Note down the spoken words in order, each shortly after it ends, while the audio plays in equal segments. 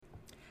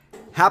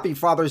Happy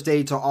Father's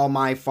Day to all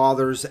my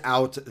fathers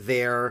out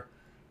there.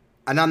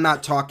 And I'm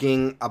not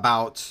talking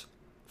about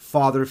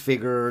father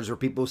figures or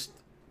people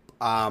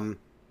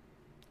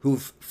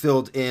who've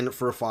filled in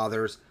for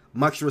fathers.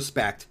 Much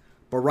respect.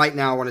 But right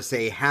now I want to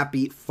say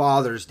Happy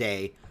Father's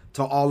Day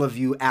to all of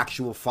you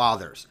actual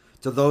fathers.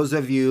 To those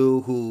of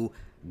you who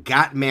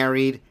got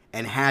married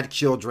and had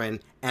children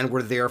and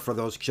were there for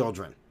those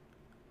children.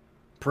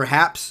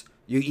 Perhaps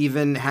you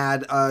even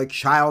had a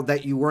child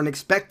that you weren't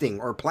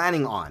expecting or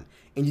planning on,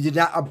 and you did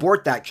not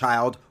abort that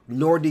child,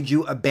 nor did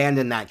you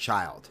abandon that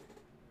child.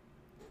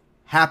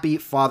 Happy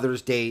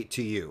Father's Day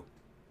to you.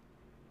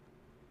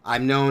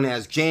 I'm known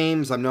as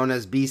James, I'm known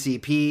as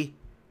BCP,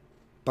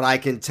 but I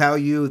can tell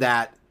you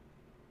that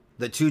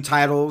the two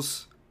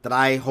titles that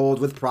I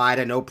hold with pride,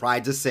 I know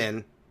pride's a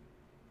sin,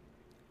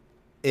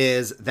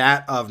 is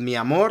that of mi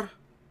amor,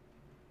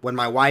 when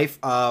my wife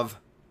of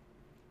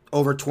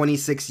over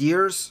 26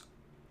 years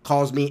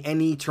calls me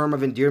any term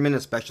of endearment,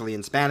 especially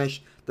in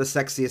Spanish, the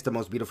sexiest and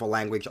most beautiful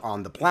language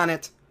on the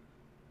planet.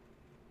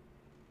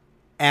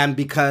 And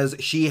because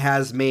she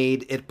has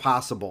made it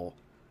possible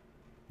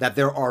that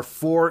there are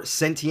 4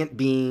 sentient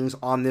beings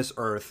on this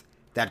earth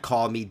that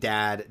call me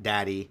dad,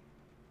 daddy,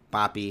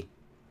 papi,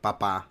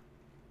 papa.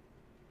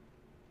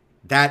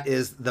 That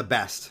is the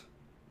best.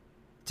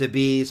 To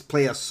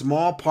play a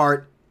small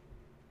part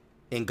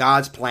in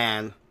God's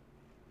plan,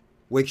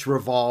 which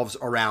revolves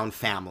around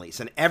families.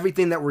 And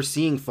everything that we're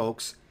seeing,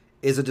 folks,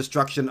 is a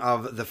destruction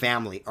of the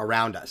family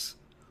around us.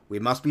 We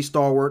must be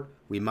stalwart.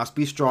 We must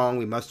be strong.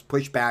 We must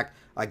push back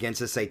against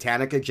a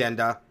satanic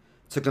agenda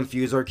to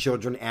confuse our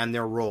children and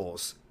their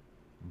roles.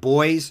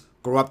 Boys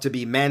grow up to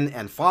be men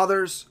and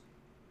fathers.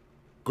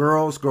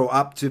 Girls grow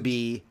up to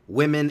be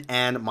women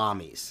and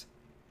mommies.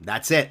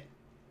 That's it.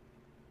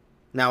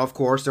 Now, of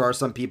course, there are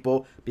some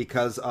people,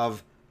 because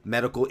of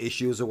medical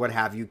issues or what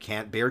have you,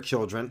 can't bear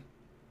children.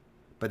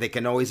 But they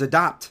can always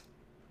adopt.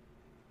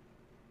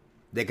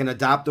 They can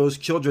adopt those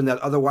children that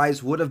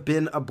otherwise would have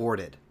been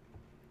aborted.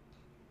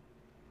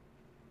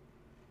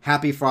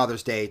 Happy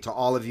Father's Day to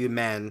all of you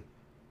men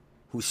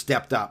who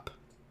stepped up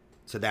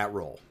to that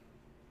role.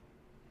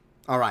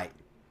 All right,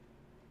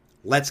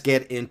 let's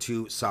get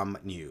into some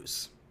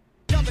news.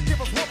 Gotta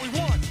give us what we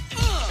want.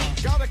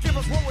 Gotta give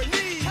us what we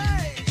need.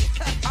 Hey.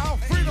 Our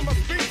freedom of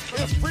speech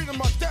is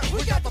freedom of death.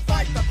 We got to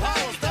fight the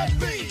powers that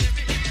be.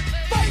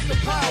 Fight the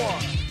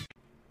power.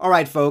 All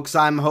right, folks,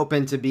 I'm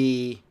hoping to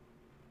be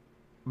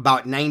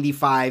about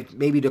 95,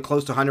 maybe to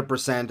close to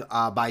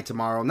 100% by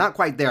tomorrow. Not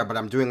quite there, but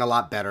I'm doing a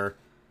lot better.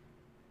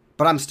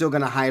 But I'm still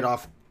going to hide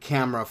off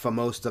camera for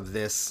most of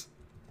this.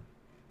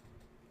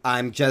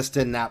 I'm just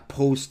in that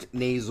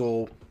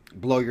post-nasal,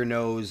 blow your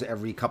nose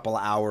every couple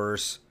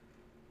hours.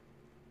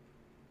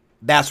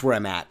 That's where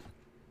I'm at.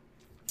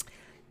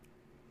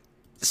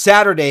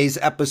 Saturday's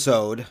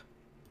episode,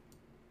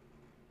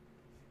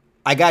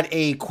 I got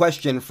a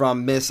question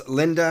from Miss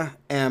Linda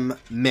M.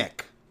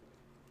 Mick.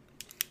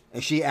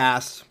 And she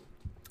asked,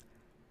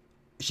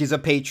 she's a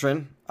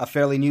patron, a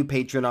fairly new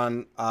patron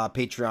on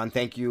Patreon.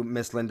 Thank you,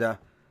 Miss Linda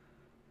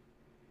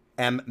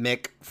M.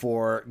 Mick,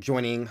 for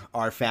joining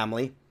our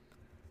family.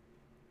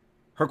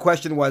 Her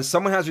question was,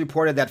 someone has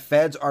reported that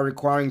feds are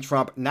requiring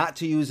Trump not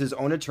to use his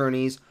own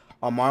attorneys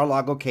on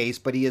Mar-a-Lago case,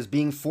 but he is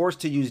being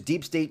forced to use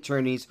deep state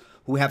attorneys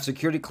who have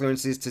security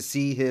clearances to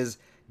see his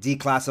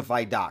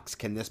declassified docs.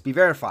 Can this be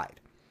verified?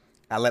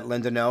 I let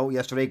Linda know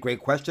yesterday, great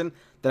question,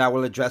 that I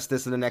will address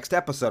this in the next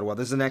episode. Well,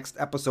 this is the next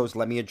episode, so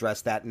let me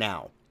address that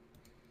now.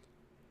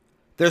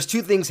 There's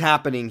 2 things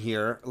happening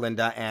here,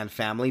 Linda and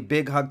family.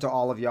 Big hug to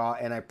all of y'all,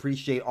 and I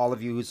appreciate all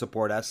of you who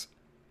support us.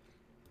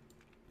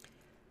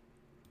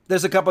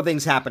 There's a couple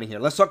things happening here.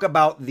 Let's talk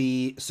about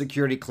the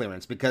security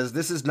clearance, because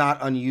this is not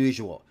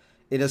unusual.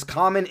 It is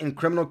common in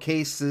criminal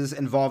cases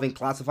involving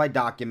classified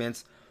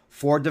documents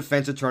for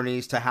defense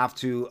attorneys to have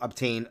to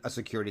obtain a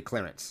security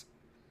clearance.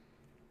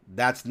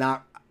 That's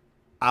not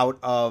out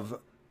of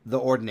the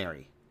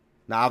ordinary.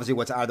 Now, obviously,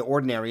 what's out of the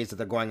ordinary is that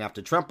they're going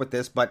after Trump with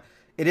this, but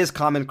it is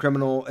common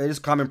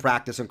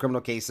practice in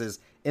criminal cases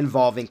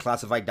involving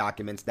classified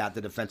documents that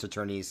the defense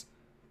attorneys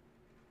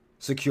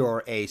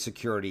secure a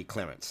security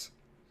clearance.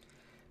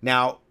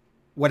 Now,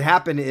 what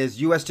happened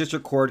is U.S.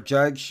 District Court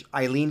Judge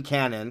Eileen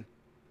Cannon,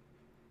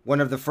 one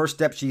of the first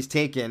steps she's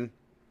taken,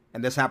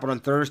 and this happened on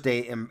Thursday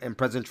in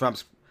President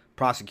Trump's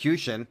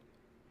prosecution,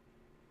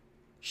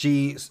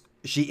 she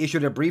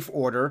issued a brief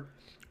order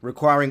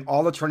requiring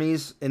all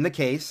attorneys in the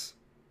case,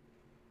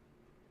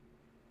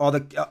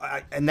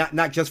 and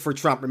not just for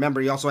Trump. Remember,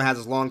 he also has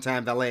his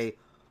longtime valet,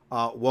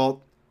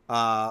 Walt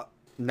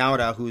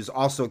Nauta, who's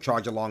also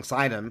charged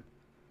alongside him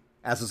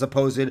as a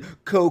supposed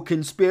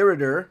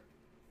co-conspirator.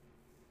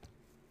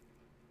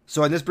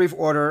 So in this brief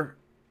order,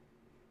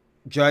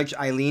 Judge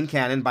Eileen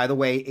Cannon, by the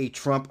way, a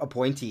Trump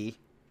appointee,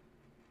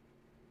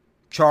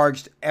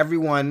 charged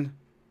everyone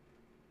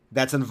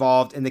that's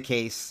involved in the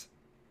case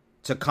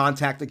to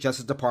contact the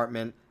Justice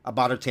Department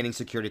about obtaining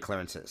security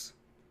clearances.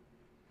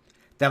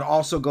 That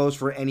also goes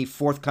for any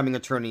forthcoming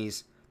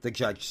attorneys, the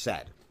judge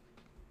said.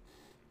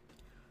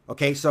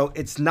 Okay, so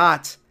it's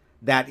not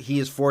that he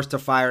is forced to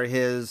fire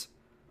his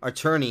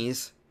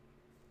attorneys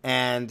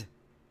and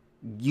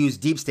use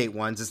deep state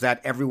ones is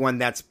that everyone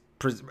that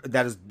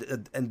is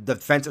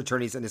defense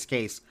attorneys in this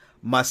case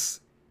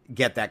must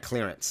get that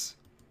clearance.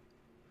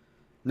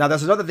 Now,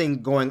 there's another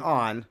thing going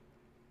on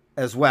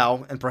as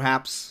well, and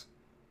perhaps,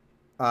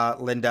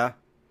 Linda,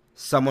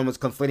 someone was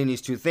conflating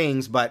these two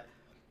things, but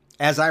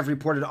as I've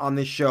reported on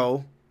this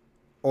show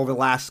over the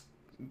last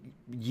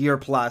year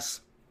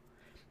plus,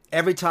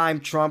 every time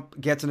Trump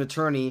gets an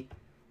attorney,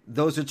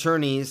 those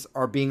attorneys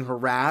are being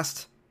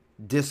harassed,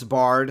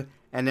 disbarred,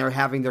 and they're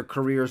having their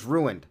careers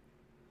ruined.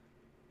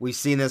 We've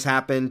seen this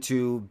happen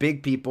to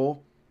big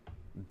people,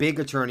 big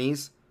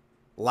attorneys,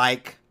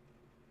 like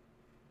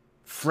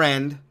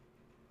friend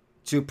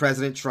to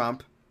President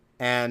Trump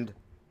and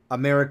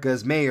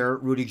America's mayor,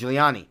 Rudy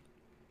Giuliani.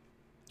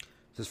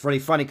 So it's pretty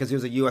funny because he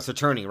was a U.S.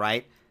 attorney,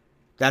 right?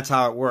 That's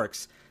how it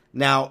works.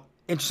 Now,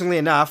 interestingly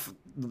enough,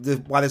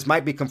 why this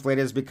might be conflated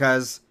is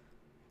because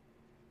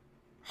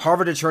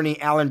Harvard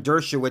attorney Alan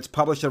Dershowitz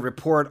published a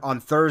report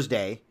on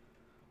Thursday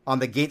on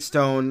the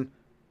Gatestone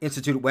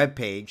Institute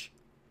webpage,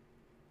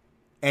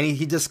 and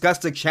he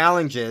discussed the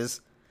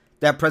challenges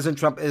that President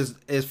Trump is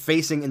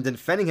facing in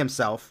defending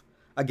himself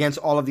against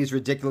all of these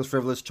ridiculous,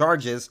 frivolous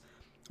charges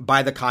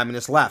by the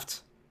communist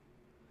left.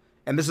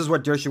 And this is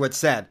what Dershowitz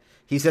said.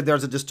 He said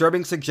there's a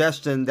disturbing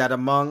suggestion that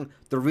among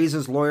the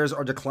reasons lawyers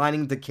are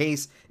declining the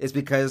case is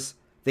because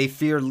they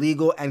fear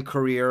legal and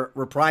career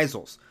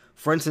reprisals.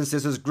 For instance,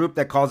 there's this group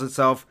that calls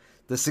itself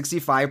the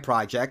 65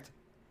 Project,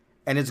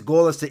 and its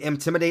goal is to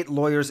intimidate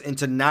lawyers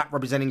into not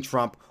representing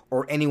Trump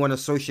or anyone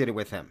associated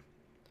with him.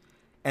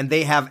 And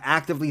they have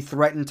actively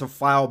threatened to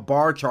file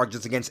bar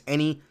charges against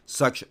any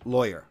such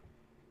lawyer.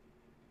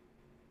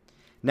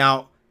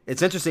 Now,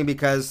 it's interesting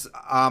because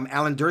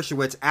Alan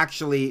Dershowitz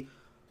actually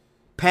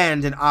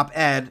penned an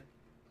op-ed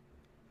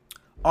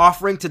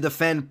offering to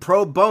defend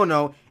pro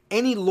bono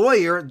any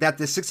lawyer that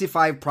the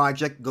 65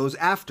 Project goes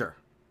after.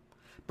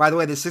 By the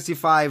way, the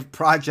 65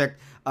 Project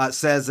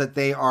says that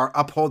they are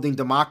upholding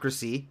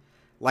democracy.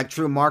 Like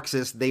true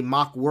Marxists, they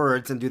mock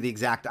words and do the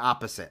exact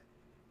opposite.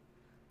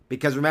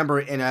 Because remember,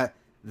 in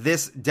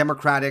this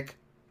democratic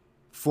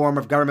form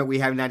of government we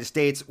have in the United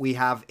States, we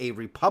have a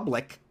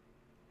republic,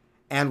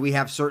 and we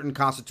have certain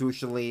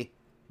constitutionally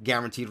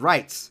guaranteed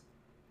rights,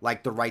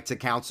 like the right to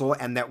counsel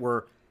and that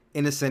we're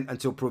innocent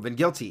until proven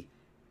guilty.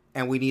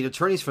 And we need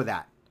attorneys for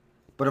that.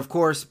 But of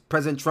course,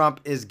 President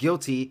Trump is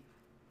guilty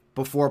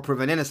before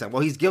proven innocent.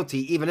 Well, he's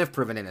guilty even if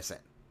proven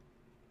innocent.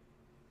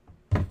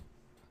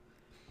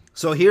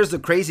 So here's the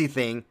crazy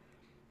thing.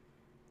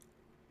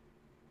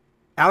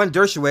 Alan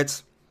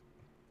Dershowitz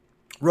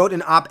wrote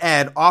an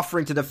op-ed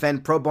offering to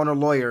defend pro bono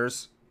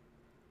lawyers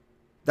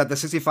that the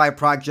 65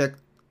 Project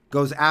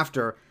goes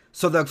after.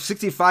 So the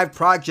 65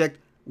 Project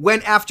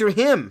went after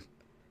him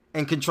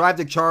and contrived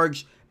a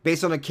charge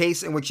based on a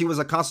case in which he was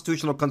a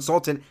constitutional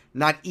consultant,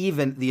 not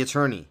even the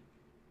attorney.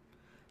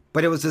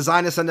 But it was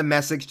designed to send a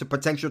message to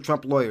potential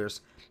Trump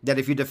lawyers that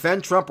if you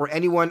defend Trump or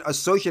anyone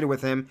associated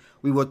with him,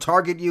 we will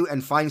target you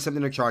and find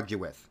something to charge you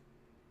with.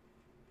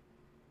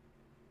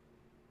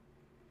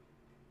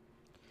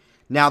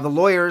 Now, the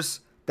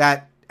lawyers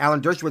that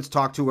Alan Dershowitz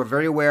talked to were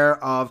very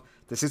aware of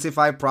the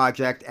 65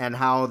 Project and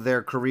how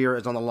their career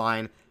is on the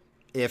line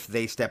if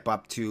they step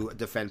up to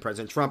defend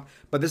President Trump.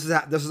 But this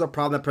is a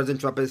problem that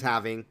President Trump is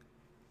having.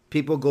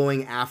 People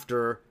going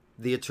after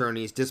the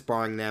attorneys,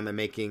 disbarring them, and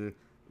making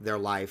their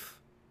life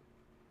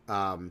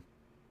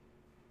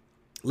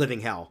living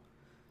hell.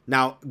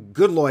 Now,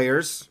 good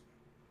lawyers,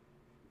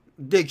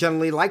 they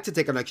generally like to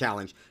take on a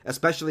challenge,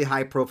 especially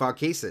high-profile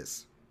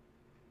cases.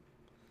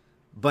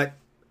 But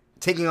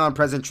taking on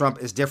President Trump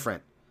is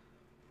different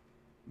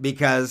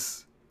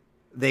because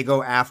they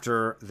go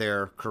after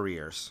their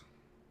careers.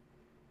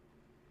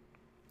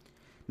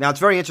 Now, it's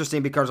very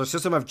interesting because our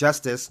system of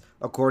justice,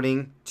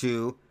 according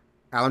to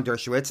Alan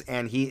Dershowitz,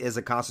 and he is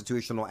a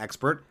constitutional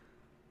expert,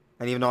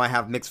 and even though I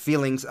have mixed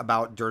feelings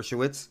about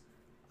Dershowitz,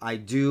 I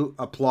do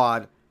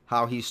applaud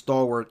how he's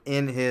stalwart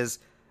in his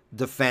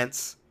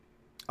defense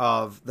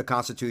of the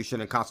Constitution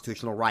and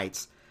constitutional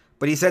rights.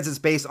 But he says it's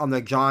based on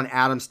the John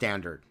Adams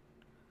standard.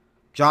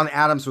 John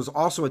Adams was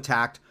also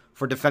attacked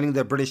for defending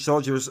the British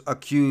soldiers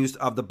accused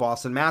of the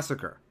Boston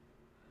Massacre.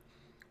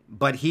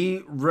 But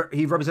he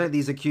represented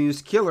these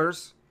accused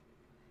killers,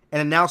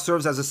 and it now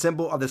serves as a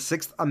symbol of the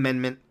Sixth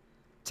Amendment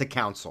to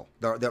counsel,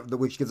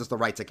 which gives us the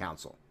right to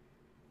counsel.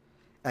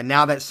 And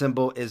now that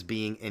symbol is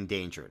being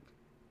endangered.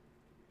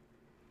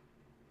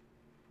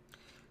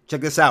 Check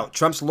this out.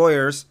 Trump's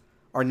lawyers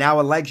are now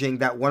alleging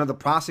that one of the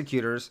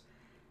prosecutors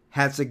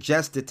had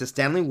suggested to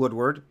Stanley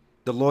Woodward,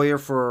 the lawyer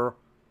for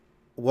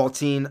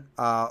Waltine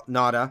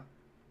Nauta,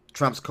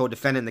 Trump's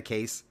co-defendant in the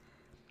case,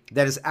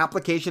 that his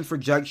application for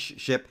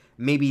judgeship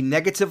may be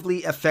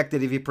negatively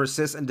affected if he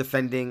persists in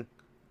defending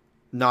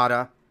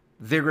Nauta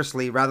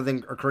vigorously rather than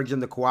encouraging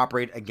him to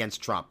cooperate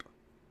against Trump.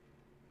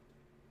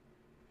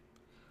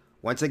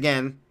 Once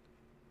again,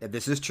 if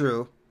this is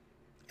true,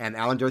 and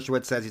Alan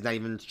Dershowitz says he's not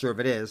even sure if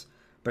it is,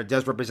 but it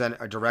does represent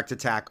a direct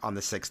attack on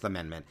the Sixth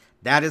Amendment.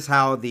 That is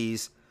how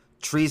these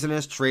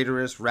treasonous,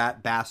 traitorous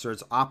rat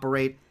bastards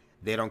operate.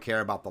 They don't care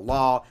about the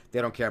law.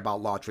 They don't care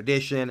about law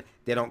tradition.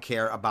 They don't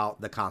care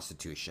about the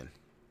Constitution.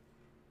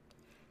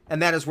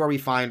 And that is where we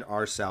find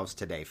ourselves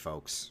today,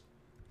 folks.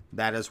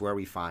 That is where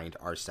we find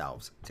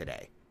ourselves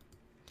today.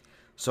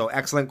 So,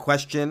 excellent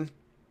question,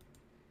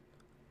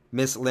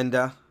 Miss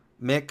Linda.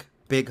 Mick,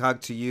 big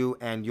hug to you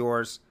and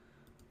yours.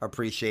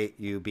 Appreciate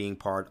you being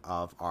part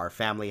of our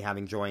family,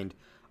 having joined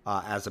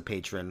as a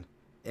patron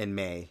in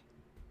May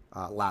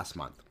last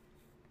month.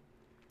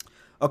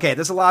 Okay,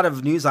 there's a lot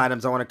of news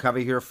items I want to cover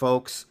here,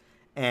 folks,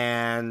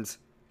 and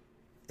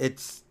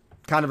it's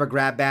kind of a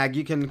grab bag.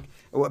 You can,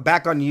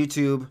 back on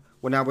YouTube,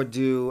 when I would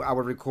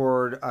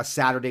record a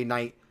Saturday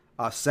night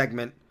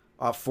segment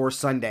for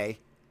Sunday,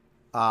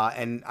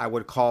 and I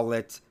would call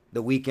it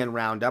the Weekend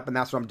Roundup, and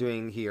that's what I'm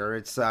doing here.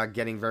 It's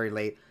getting very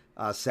late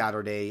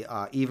Saturday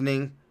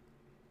evening,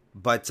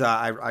 but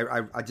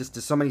I just,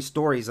 there's so many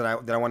stories that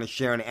I want to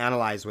share and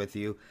analyze with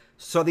you.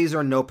 So these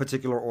are in no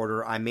particular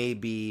order. I may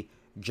be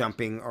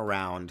jumping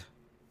around.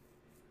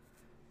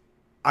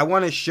 I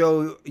want to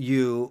show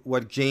you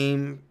what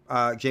James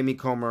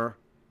Comer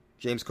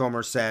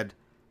said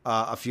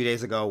a few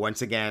days ago.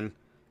 Once again,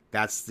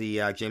 that's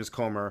the James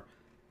Comer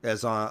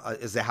is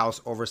the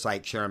House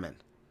Oversight Chairman.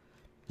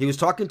 He was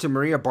talking to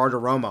Maria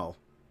Bartiromo,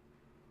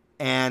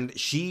 and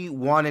she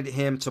wanted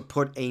him to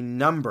put a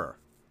number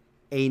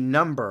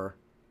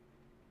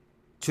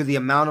to the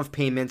amount of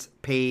payments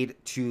paid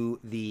to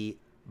the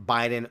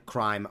Biden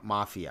crime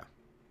mafia.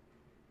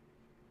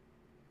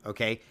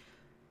 Okay?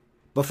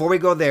 Before we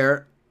go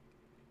there,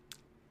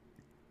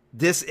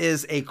 this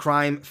is a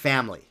crime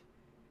family.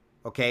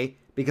 Okay?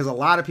 Because a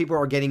lot of people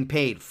are getting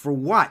paid. For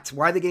what?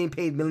 Why are they getting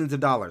paid millions of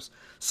dollars?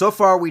 So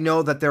far, we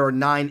know that there are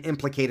 9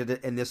 implicated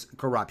in this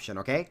corruption.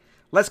 Okay?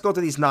 Let's go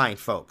through these 9,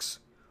 folks.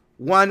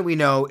 1 we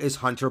know is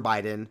Hunter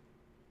Biden.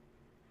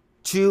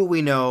 2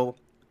 we know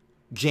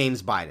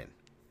James Biden.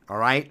 All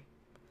right?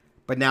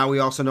 But now we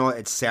also know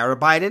it's Sarah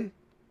Biden,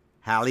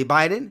 Hallie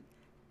Biden,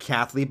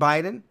 Kathleen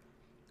Biden,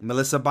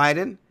 Melissa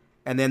Biden,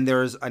 and then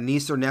there's a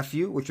niece or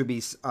nephew, which would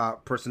be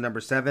person number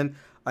 7,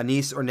 a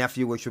niece or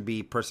nephew, which would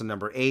be person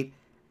number 8,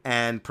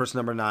 and person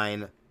number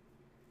 9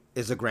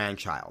 is a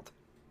grandchild.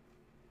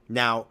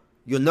 Now,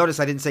 you'll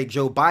notice I didn't say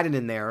Joe Biden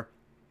in there.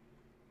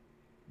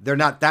 They're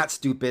not that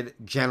stupid,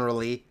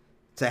 generally,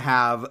 to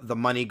have the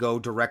money go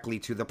directly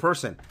to the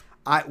person.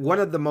 One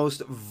of the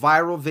most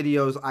viral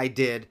videos I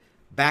did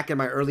back in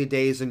my early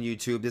days on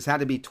YouTube, this had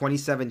to be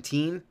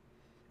 2017.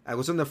 It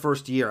was in the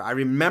first year. I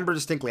remember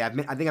distinctly. I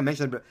think I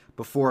mentioned it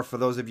before for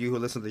those of you who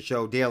listen to the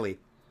show daily.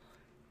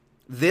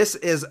 This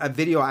is a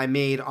video I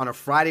made on a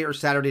Friday or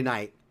Saturday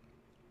night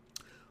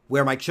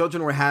where my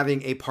children were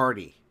having a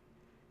party.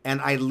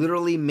 And I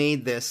literally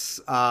made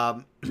this.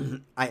 I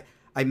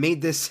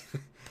made this.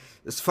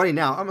 It's funny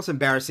now. Almost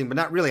embarrassing, but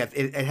not really.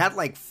 It had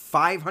like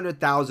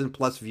 500,000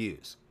 plus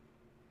views.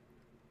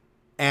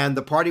 And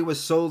the party was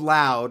so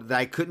loud that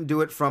I couldn't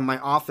do it from my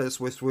office,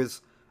 which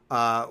was...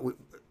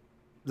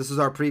 this is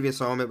our previous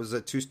home. It was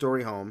a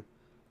 2-story home.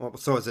 Well,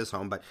 so is this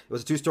home, but it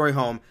was a 2-story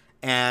home.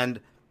 And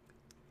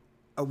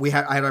I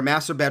had our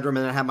master bedroom,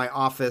 and then I had my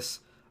office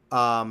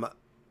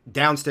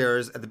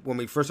downstairs when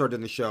we first started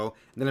doing the show.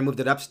 And then I moved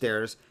it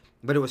upstairs.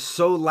 But it was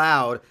so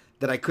loud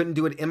that I couldn't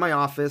do it in my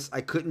office.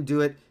 I couldn't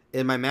do it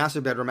in my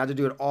master bedroom. I had to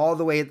do it all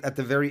the way at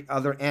the very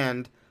other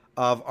end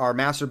of our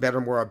master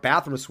bedroom where our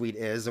bathroom suite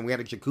is. And we had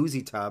a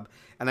jacuzzi tub.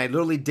 And I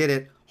literally did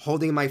it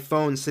holding my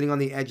phone, sitting on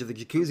the edge of the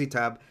jacuzzi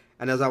tub.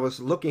 And as I was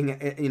looking,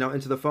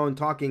 into the phone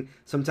talking,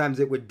 sometimes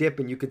it would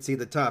dip and you could see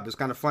the tub. It was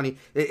kind of funny.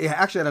 It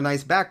actually had a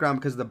nice background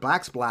because of the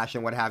black splash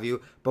and what have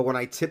you. But when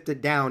I tipped it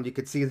down, you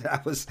could see that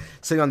I was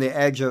sitting on the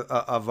edge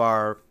of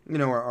our,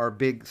 our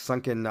big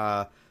sunken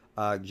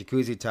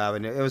jacuzzi tub.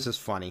 And it was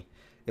just funny.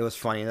 It was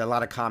funny. There were a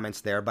lot of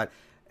comments there. But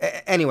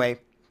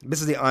anyway,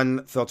 this is the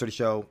Unfiltered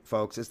show,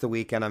 folks. It's the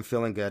weekend. I'm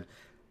feeling good.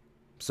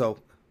 So,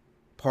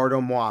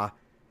 pardon-moi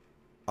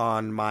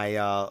on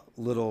my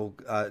little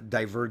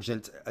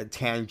divergent,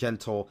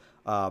 tangential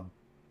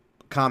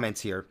comments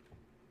here.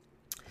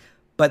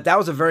 But that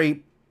was a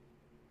very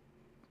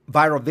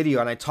viral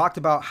video, and I talked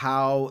about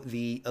how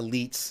the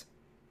elites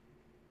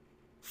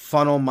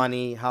funnel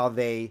money, how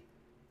they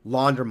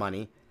launder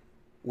money.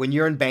 When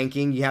you're in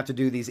banking, you have to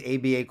do these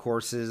ABA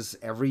courses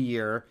every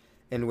year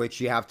in which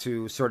you have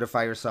to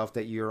certify yourself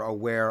that you're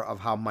aware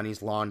of how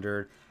money's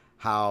laundered,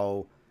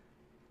 how...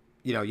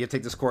 you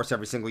take this course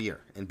every single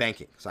year in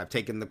banking. So I've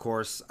taken the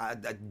course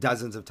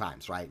dozens of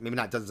times, right? Maybe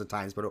not dozens of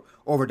times, but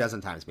over a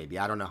dozen times maybe.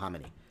 I don't know how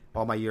many.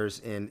 All my years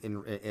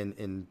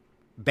in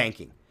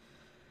banking.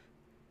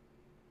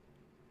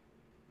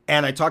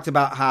 And I talked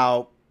about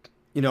how,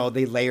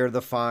 they layer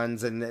the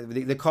funds and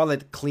they call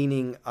it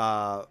cleaning,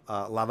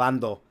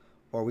 lavando,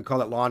 or we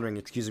call it laundering,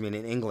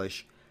 in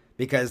English,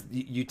 because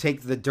you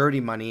take the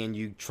dirty money and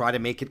you try to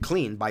make it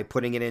clean by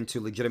putting it into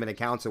legitimate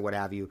accounts or what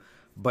have you.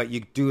 But you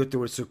do it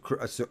through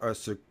a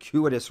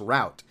circuitous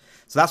route.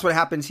 So that's what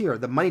happens here.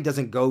 The money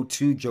doesn't go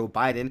to Joe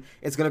Biden.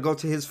 It's going to go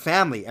to his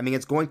family. I mean,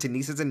 it's going to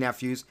nieces and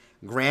nephews,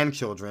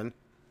 grandchildren,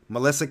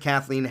 Melissa,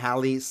 Kathleen,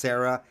 Hallie,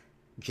 Sarah,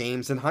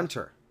 James and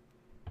Hunter.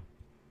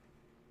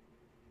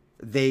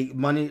 They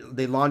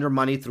launder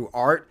money through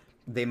art.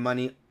 They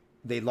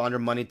launder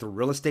money through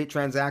real estate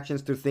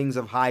transactions, through things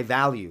of high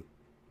value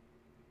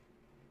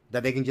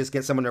that they can just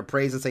get someone to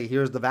appraise and say,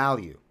 here's the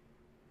value.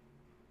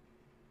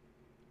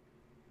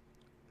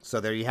 So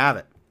there you have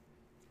it.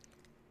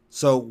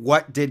 So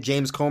what did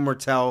James Comer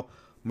tell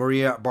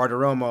Maria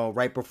Bartiromo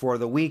right before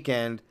the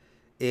weekend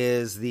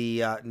is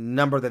the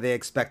number that they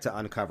expect to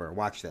uncover.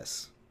 Watch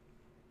this.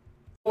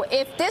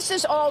 If this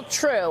is all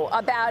true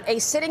about a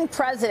sitting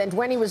president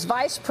when he was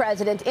vice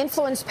president,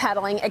 influence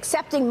peddling,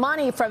 accepting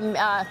money from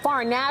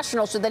foreign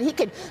nationals so that he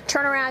could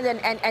turn around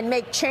and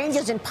make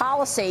changes in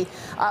policy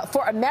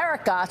for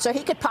America so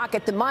he could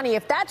pocket the money,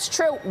 if that's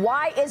true,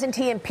 why isn't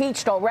he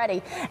impeached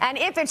already? And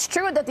if it's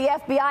true that the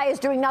FBI is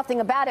doing nothing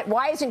about it,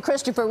 why isn't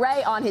Christopher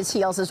Wray on his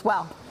heels as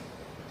well?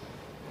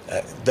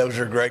 Those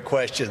are great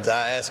questions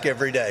I ask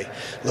every day.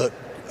 Look,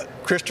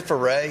 Christopher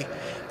Wray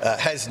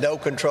has no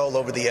control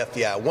over the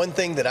FBI. One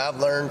thing that I've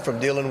learned from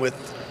dealing with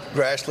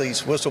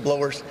Grassley's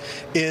whistleblowers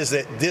is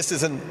that this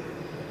is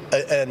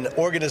an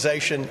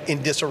organization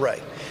in disarray.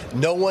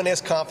 No one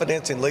has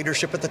confidence in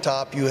leadership at the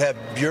top. You have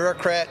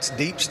bureaucrats,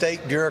 deep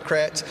state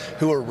bureaucrats,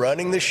 who are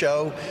running the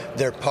show.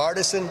 They're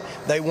partisan.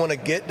 They want to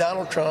get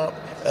Donald Trump.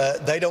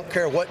 They don't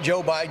care what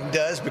Joe Biden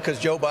does because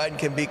Joe Biden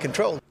can be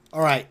controlled.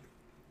 All right.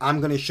 I'm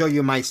going to show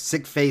you my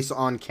sick face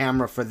on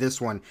camera for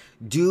this one.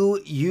 Do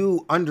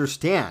you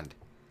understand?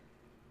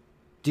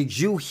 Did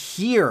you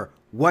hear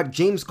what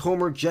James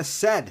Comer just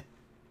said?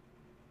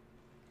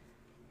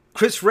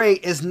 Chris Wray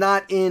is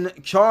not in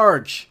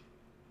charge.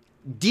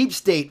 Deep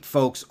state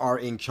folks are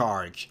in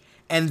charge.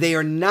 And they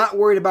are not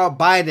worried about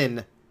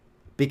Biden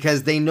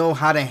because they know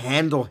how to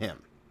handle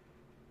him.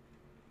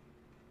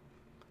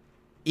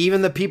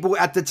 Even the people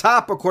at the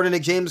top, according to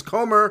James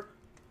Comer,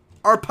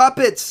 are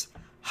puppets.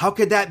 How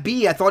could that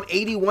be? I thought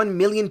 81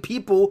 million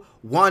people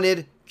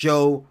wanted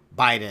Joe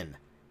Biden.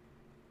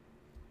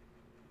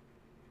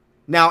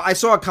 Now, I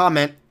saw a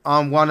comment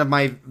on one of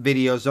my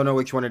videos. Don't know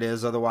which one it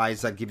is.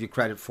 Otherwise, I'd give you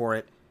credit for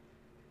it.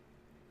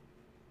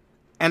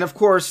 And of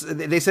course,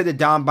 they said that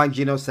Don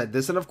Bongino said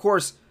this. And of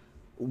course,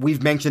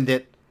 we've mentioned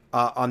it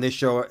on this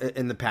show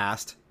in the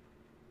past.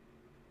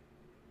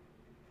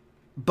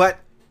 But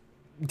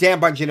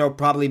Dan Bongino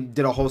probably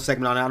did a whole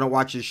segment on it. I don't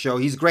watch his show.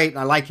 He's great and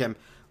I like him.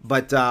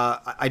 But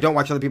I don't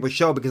watch other people's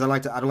show because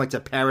I don't like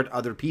to parrot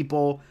other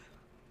people.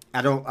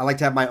 I like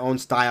to have my own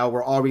style.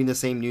 We're all reading the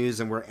same news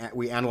and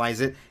we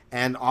analyze it.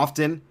 And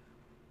often,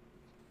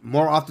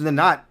 more often than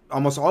not,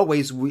 almost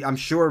always, I'm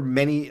sure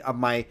many of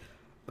my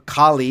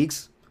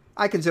colleagues,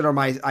 I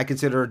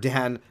consider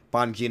Dan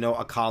Bongino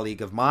a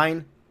colleague of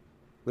mine.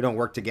 We don't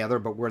work together,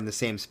 but we're in the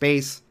same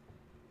space.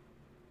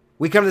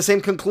 We come to the same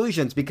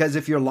conclusions because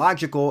if you're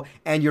logical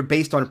and you're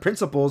based on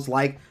principles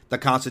like the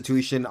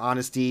Constitution,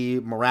 honesty,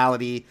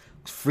 morality,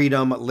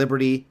 freedom,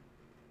 liberty,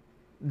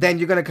 then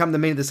you're going to come to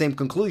many of the same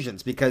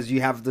conclusions because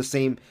you have the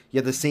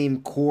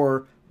same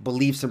core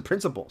beliefs and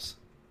principles.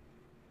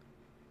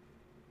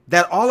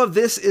 That all of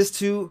this is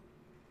to,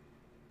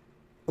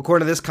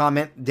 according to this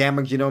comment, Dan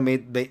Bongino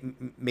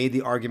made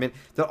the argument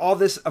that all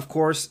this, of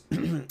course,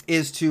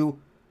 is to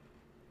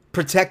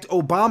protect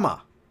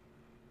Obama.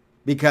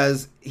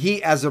 Because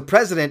he, as a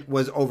president,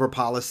 was over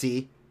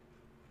policy,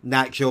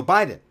 not Joe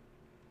Biden.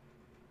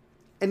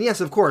 And yes,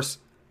 of course,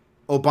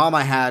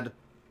 Obama had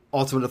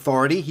ultimate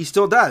authority. He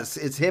still does.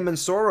 It's him and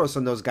Soros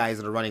and those guys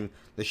that are running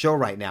the show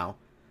right now.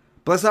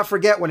 But let's not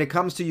forget, when it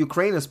comes to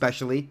Ukraine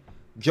especially,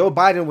 Joe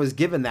Biden was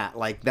given that.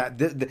 Like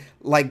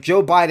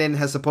Joe Biden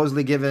has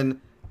supposedly given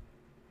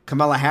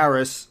Kamala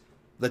Harris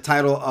the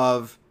title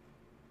of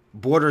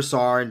border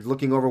czar and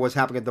looking over what's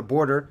happening at the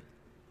border.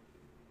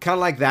 Kind of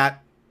like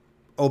that.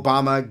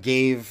 Obama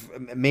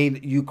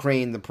made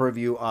Ukraine the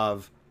purview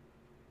of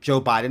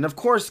Joe Biden. Of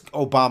course,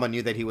 Obama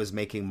knew that he was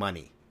making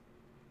money.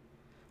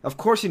 Of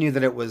course, he knew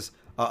that it was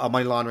a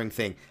money laundering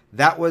thing.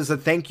 That was a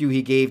thank you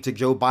he gave to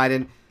Joe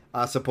Biden,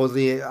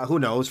 supposedly, who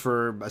knows,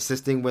 for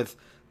assisting with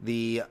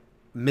the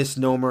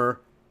misnomer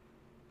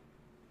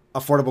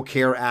Affordable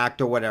Care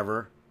Act or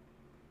whatever.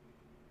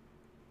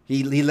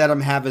 He let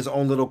him have his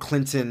own little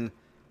Clinton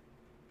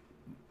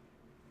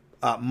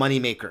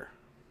moneymaker.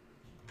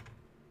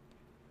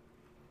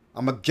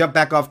 I'm gonna jump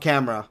back off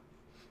camera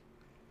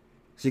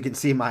so you can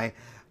see my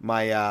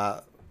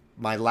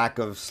lack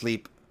of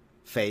sleep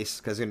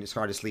face, because it's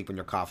hard to sleep when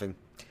you're coughing.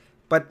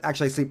 But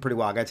actually, I sleep pretty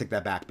well. I gotta take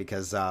that back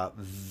because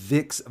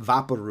Vicks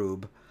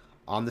Vaporub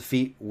on the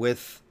feet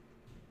with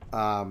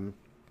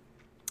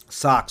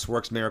socks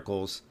works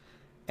miracles,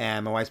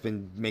 and my wife's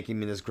been making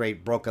me this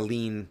great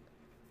brocaline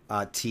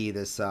tea,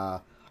 this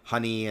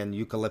honey and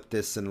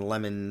eucalyptus and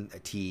lemon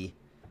tea.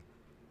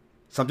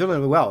 So I'm doing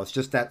really well. It's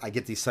just that I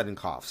get these sudden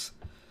coughs.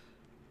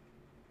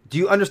 Do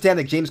you understand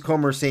that James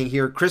Comer is saying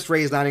here, Chris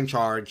Wray is not in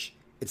charge,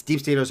 it's deep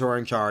staters who are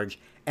in charge,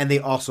 and they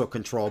also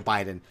control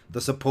Biden, the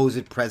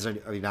supposed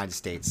president of the United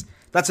States?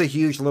 That's a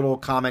huge little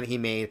comment he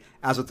made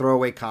as a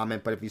throwaway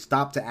comment, but if you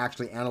stop to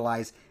actually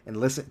analyze and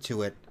listen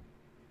to it,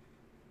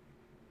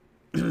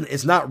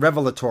 it's not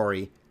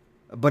revelatory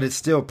but it's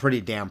still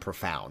pretty damn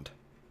profound.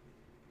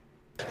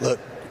 Look,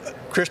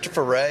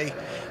 Christopher Wray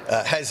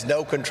has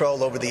no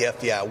control over the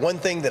FBI. One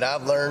thing that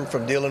I've learned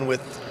from dealing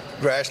with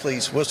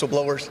Grassley's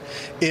whistleblowers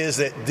is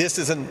that this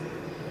is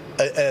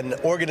an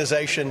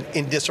organization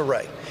in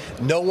disarray.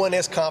 No one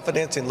has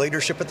confidence in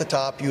leadership at the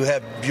top. You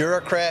have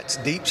bureaucrats,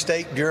 deep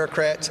state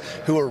bureaucrats,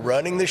 who are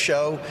running the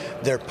show.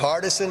 They're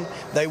partisan.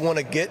 They want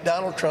to get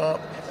Donald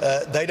Trump.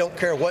 They don't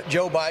care what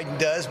Joe Biden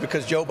does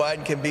because Joe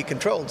Biden can be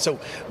controlled. So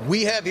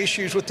we have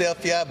issues with the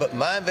FBI, but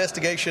my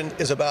investigation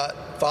is about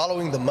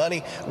following the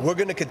money. We're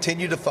going to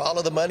continue to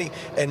follow the money.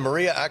 And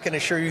Maria, I can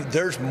assure you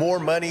there's more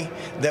money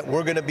that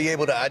we're going to be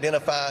able to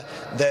identify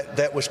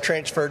that was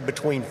transferred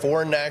between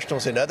foreign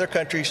nationals in other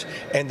countries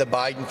and the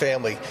Biden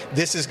family.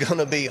 This is going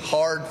to be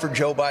hard for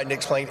Joe Biden to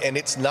explain, and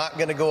it's not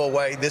going to go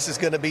away. This is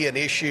going to be an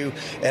issue,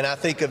 and I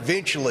think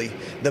eventually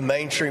the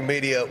mainstream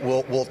media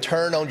will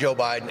turn on Joe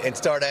Biden and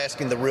start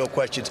asking the real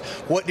questions.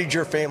 What did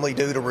your family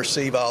do to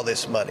receive all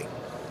this money?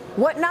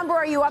 What number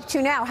are you up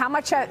to now? How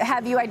much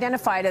have you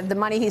identified of the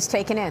money he's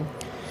taken in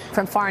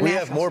from foreign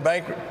nationals?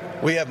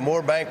 We have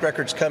more bank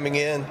records coming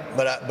in,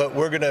 but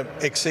we're going to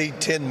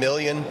exceed 10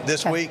 million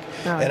this week,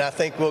 right. And I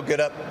think we'll get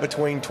up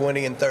between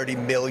 20 and 30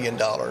 million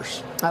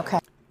dollars. Okay.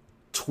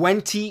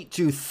 20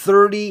 to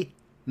 30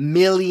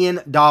 million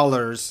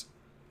dollars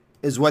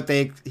is what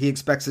he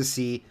expects to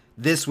see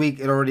this week.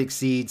 It already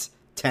exceeds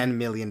 $10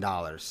 million.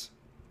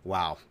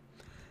 Wow.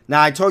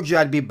 Now, I told you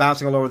I'd be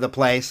bouncing all over the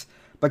place,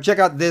 but check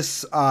out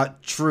this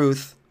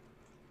truth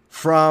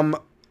from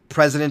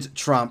President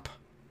Trump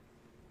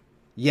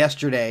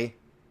yesterday,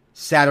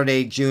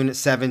 Saturday, June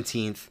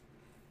 17th.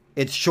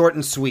 It's short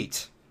and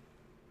sweet.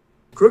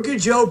 Crooked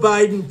Joe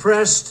Biden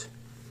pressed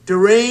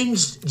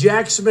deranged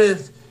Jack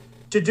Smith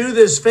to do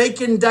this fake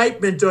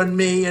indictment on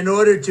me in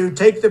order to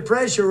take the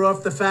pressure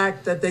off the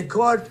fact that they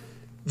caught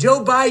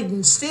Joe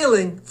Biden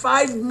stealing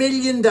 $5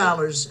 million,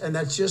 and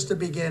that's just the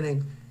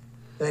beginning.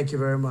 Thank you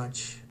very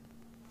much.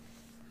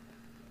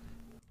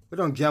 We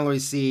don't generally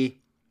see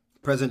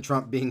President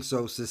Trump being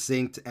so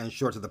succinct and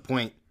short to the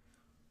point.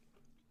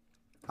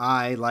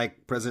 I,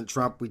 like President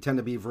Trump, we tend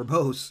to be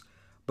verbose,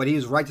 but he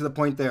was right to the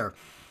point there.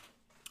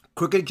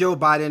 Crooked Joe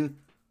Biden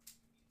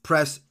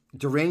pressed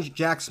deranged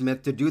Jack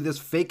Smith to do this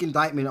fake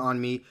indictment on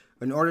me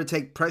in order to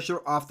take pressure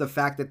off the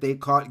fact that they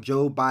caught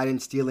Joe Biden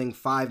stealing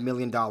 $5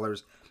 million,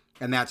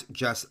 and that's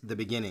just the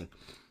beginning.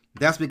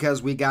 That's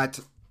because we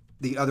got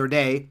the other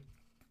day,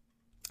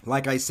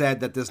 like I said,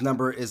 that this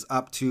number is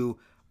up to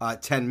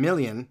 10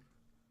 million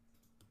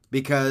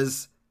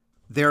because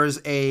there's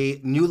a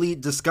newly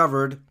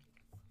discovered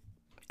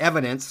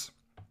evidence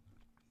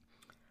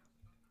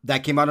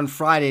that came out on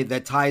Friday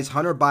that ties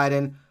Hunter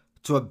Biden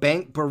to a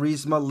Bank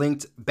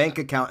Burisma-linked bank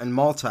account in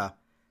Malta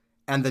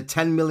and the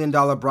 $10 million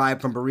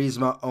bribe from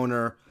Burisma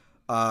owner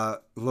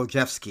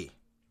Lojewski.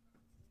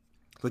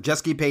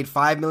 Lojewski paid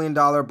 $5 million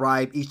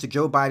bribe each to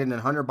Joe Biden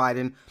and Hunter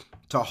Biden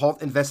to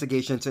halt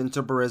investigations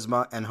into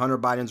Burisma and Hunter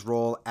Biden's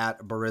role at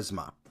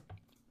Burisma.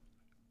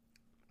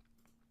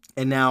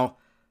 And now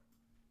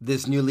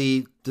this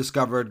newly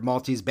discovered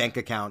Maltese bank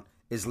account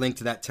is linked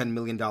to that $10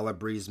 million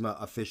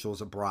Burisma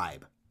official's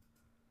bribe.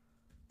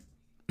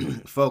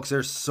 Folks,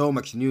 there's so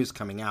much news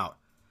coming out.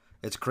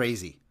 It's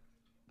crazy.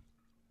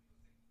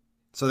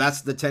 So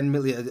that's the 10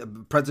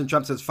 million. President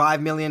Trump says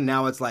 5 million.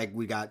 Now it's like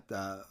we got,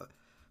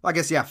 I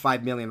guess,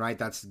 5 million, right?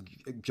 That's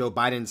Joe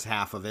Biden's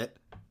half of it.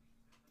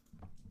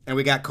 And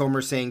we got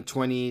Comer saying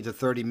 20 to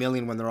 30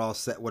 million when all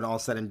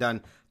said and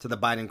done to the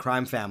Biden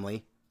crime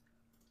family.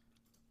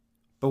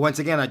 But once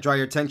again, I draw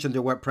your attention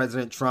to what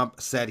President Trump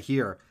said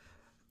here.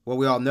 What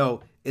we all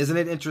know. Isn't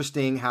it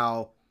interesting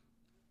how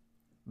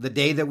the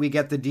day that we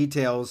get the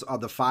details of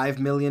the $5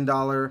 million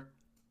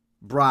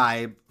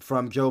bribe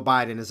from Joe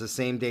Biden is the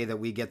same day that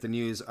we get the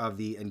news of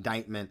the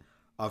indictment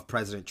of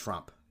President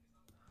Trump?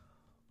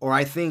 Or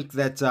I think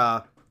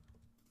that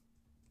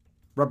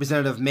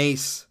Representative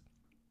Mace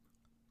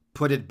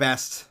put it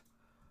best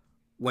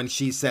when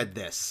she said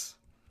this.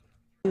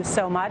 Thank you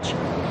so much.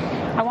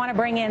 I want to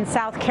bring in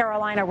South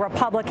Carolina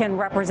Republican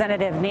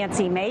Representative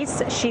Nancy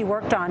Mace. She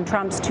worked on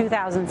Trump's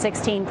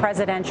 2016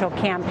 presidential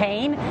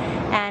campaign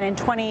and in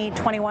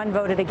 2021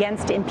 voted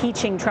against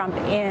impeaching Trump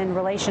in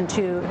relation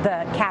to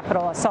the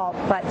Capitol assault,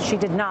 but she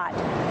did not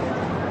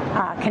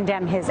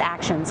condemn his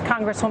actions.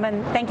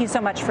 Congresswoman, thank you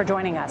so much for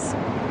joining us.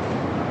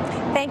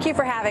 Thank you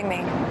for having me.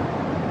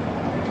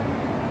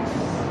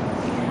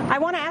 I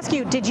want to ask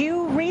you, did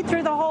you read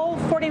through the whole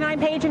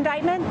 49-page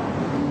indictment?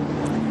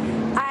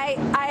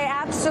 I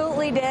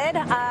absolutely did.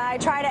 I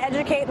try to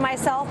educate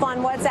myself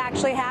on what's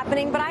actually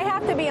happening, but I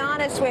have to be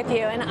honest with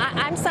you. And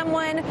I'm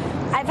someone,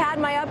 I've had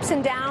my ups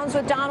and downs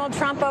with Donald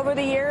Trump over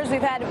the years.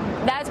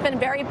 That's been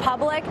very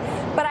public,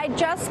 but I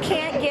just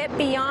can't get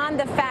beyond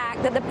the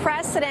fact that the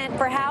precedent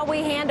for how we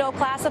handle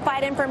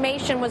classified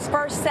information was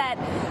first set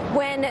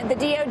when the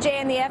DOJ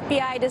and the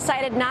FBI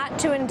decided not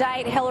to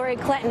indict Hillary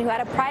Clinton, who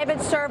had a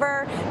private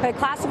server, who had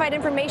classified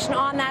information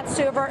on that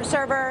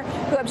server,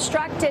 who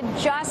obstructed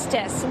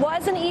justice,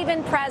 wasn't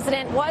even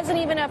president, wasn't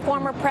even a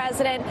former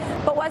president,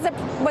 but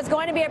was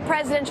going to be a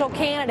presidential presidential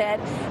candidate.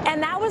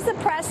 And that was the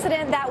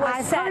precedent that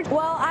was set.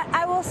 Well,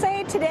 I will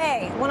say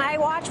today, when I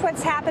watch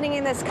what's happening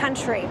in this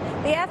country,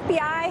 the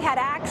FBI had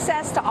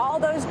access to all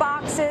those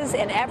boxes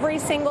in every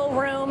single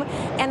room,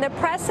 and the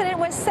precedent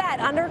was set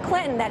under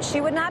Clinton that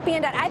she would not be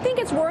indicted. I think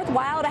it's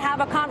worthwhile to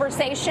have a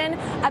conversation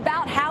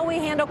about how we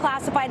handle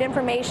classified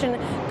information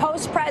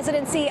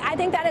post-presidency. I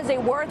think that is a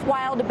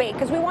worthwhile debate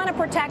because we want to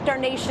protect our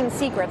nation's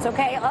secrets,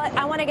 okay?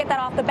 I want to get that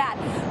off the bat.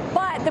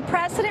 But the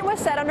precedent was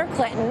set under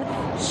Clinton.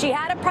 She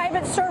had a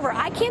private server.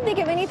 I can't think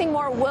of anything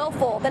more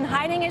willful than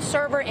hiding a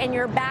server in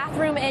your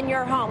bathroom in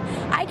your home.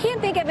 I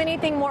can't think of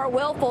anything more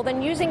willful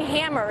than using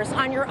hammers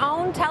on your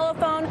own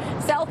telephone,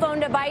 cell phone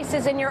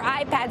devices, and your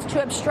iPads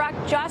to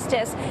obstruct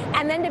justice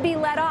and then to be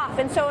let off.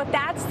 And so if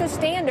that's the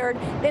standard,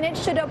 then it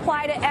should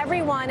apply to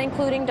everyone,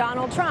 including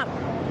Donald Trump.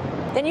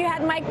 Then you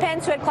had Mike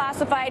Pence, who had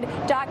classified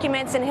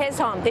documents in his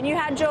home. Then you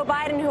had Joe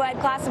Biden, who had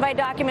classified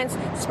documents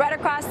spread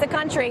across the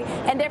country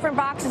in different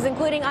boxes,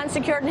 including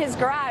unsecured in his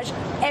garage.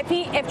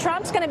 If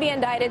Trump's going to be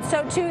indicted,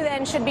 so too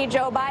then should be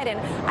Joe Biden.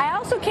 I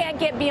also can't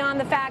get beyond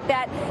the fact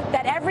that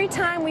every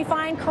time we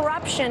find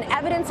corruption,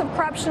 evidence of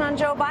corruption on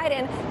Joe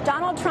Biden,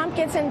 Donald Trump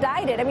gets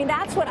indicted. I mean,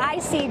 that's what I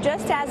see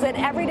just as an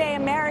everyday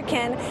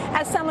American,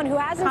 as someone who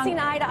hasn't seen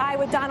eye to eye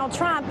with Donald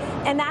Trump,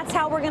 and that's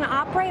how we're going to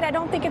operate. I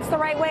don't think it's the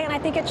right way, and I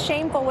think it's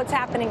shameful what's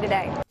happening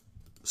today.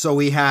 So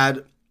we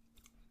had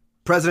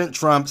President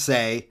Trump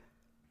say,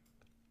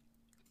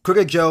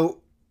 Crooked Joe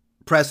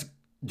pressed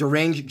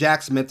deranged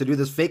Jack Smith to do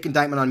this fake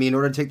indictment on me in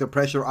order to take the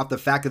pressure off the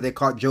fact that they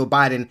caught Joe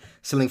Biden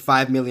stealing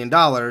 $5 million.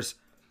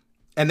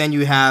 And then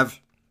you have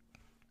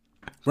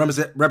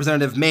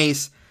Representative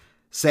Mace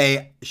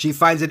say she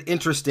finds it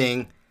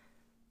interesting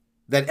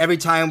that every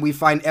time we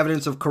find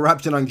evidence of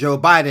corruption on Joe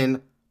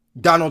Biden,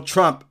 Donald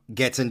Trump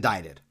gets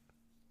indicted.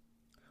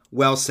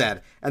 Well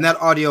said. And that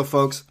audio,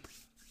 folks,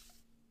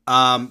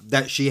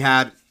 that she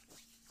had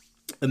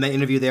in the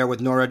interview there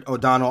with Norah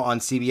O'Donnell on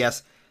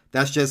CBS,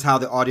 that's just how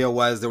the audio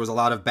was. There was a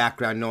lot of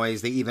background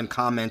noise. They even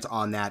comment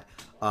on that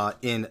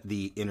in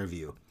the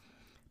interview.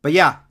 But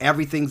yeah,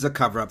 everything's a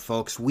cover-up,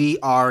 folks. We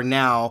are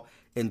now,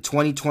 in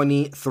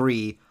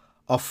 2023,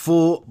 a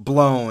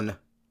full-blown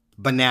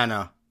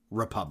banana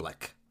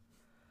republic.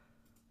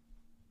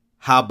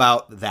 How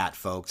about that,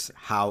 folks?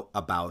 How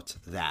about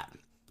that?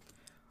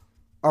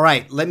 All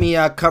right, let me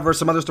cover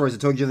some other stories. I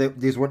told you that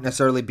these wouldn't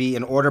necessarily be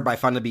in order, but I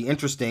found them to be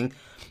interesting.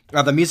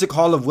 The Music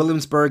Hall of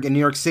Williamsburg in New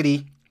York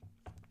City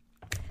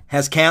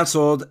has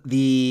canceled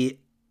the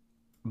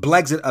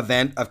Blexit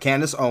event of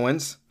Candace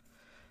Owens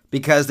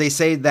because they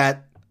say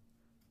that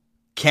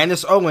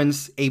Candace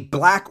Owens, a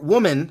black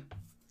woman,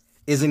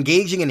 is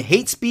engaging in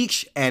hate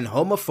speech and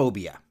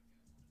homophobia.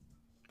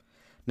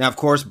 Now, of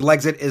course,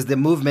 Blexit is the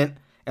movement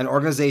and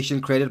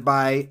organization created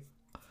by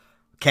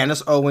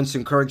Candace Owens to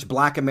encourage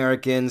black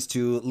Americans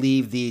to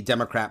leave the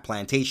Democrat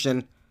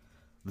plantation,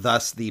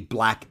 thus the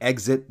black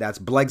exit. That's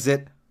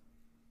Blexit.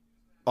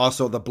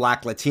 Also the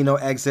black Latino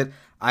exit.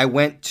 I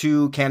went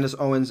to Candace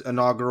Owens'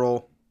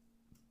 inaugural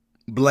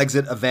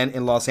Blexit event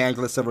in Los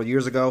Angeles several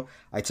years ago.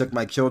 I took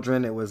my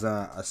children. It was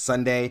a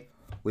Sunday.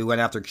 We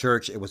went after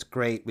church. It was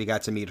great. We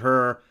got to meet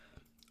her,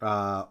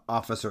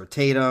 Officer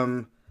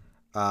Tatum,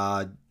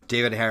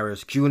 David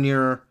Harris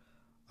Jr.,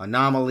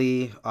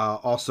 Anomaly.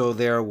 Also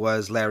there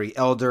was Larry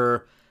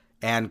Elder,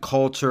 Ann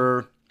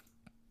Coulter,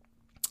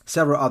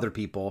 several other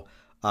people.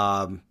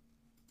 Mike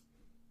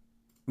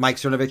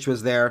Cernovich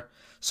was there.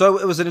 So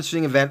it was an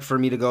interesting event for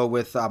me to go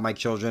with my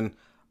children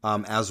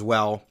as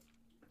well.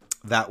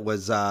 That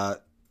was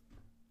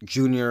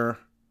Juniorette.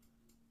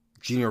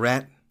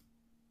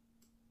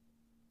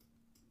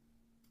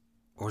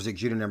 Or was it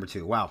Junior number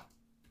 2? Wow.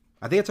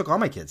 I think I took all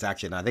my kids,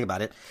 actually, now I think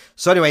about it.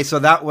 So anyway, so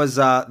that was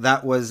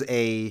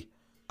a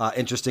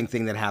interesting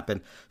thing that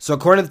happened. So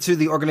according to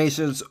the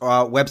organization's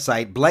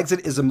website,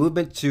 Blexit is a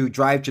movement to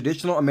drive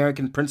traditional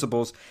American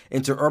principles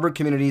into urban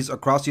communities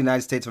across the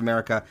United States of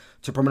America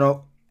to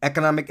promote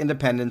economic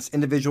independence,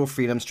 individual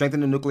freedom,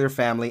 strengthen the nuclear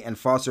family, and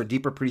foster a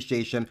deeper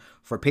appreciation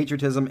for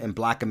patriotism and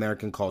Black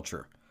American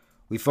culture.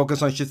 We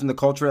focus on shifting the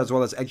culture as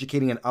well as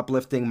educating and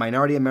uplifting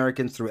minority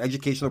Americans through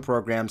educational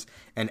programs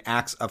and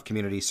acts of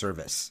community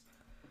service.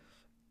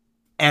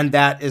 And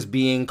that is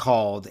being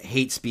called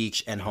hate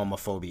speech and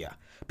homophobia.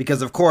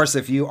 Because, of course,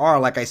 if you are,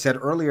 like I said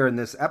earlier in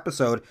this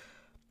episode,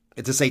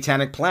 it's a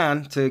satanic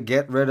plan to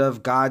get rid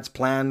of God's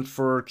plan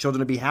for children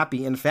to be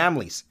happy in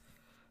families.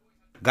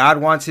 God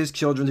wants his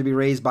children to be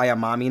raised by a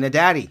mommy and a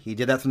daddy. He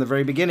did that from the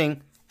very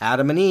beginning.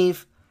 Adam and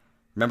Eve.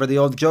 Remember the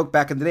old joke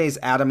back in the days,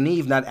 Adam and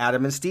Eve, not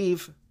Adam and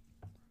Steve.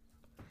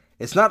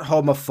 It's not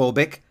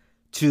homophobic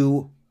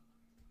to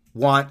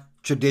want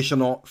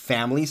traditional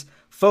families.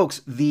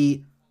 Folks,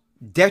 the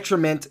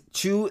detriment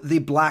to the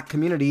Black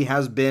community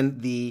has been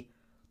the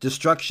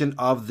destruction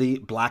of the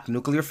Black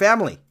nuclear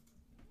family.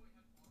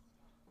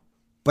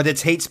 But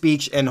it's hate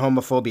speech and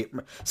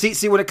homophobia.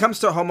 See, when it comes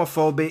to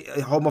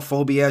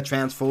homophobia,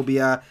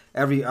 transphobia,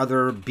 every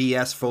other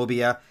BS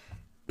phobia,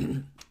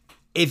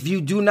 if you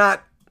do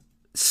not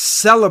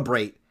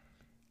celebrate,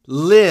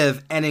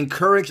 live, and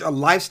encourage a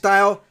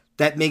lifestyle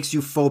that makes you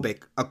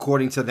phobic,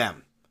 according to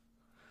them.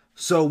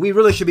 So we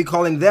really should be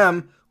calling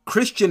them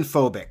Christian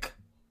phobic,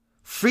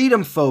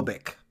 freedom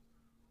phobic,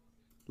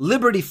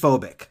 liberty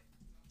phobic,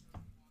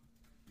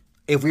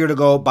 if we were to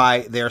go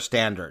by their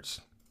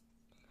standards.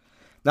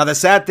 Now, the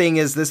sad thing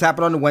is this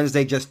happened on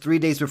Wednesday, just 3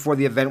 days before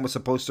the event was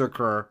supposed to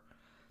occur.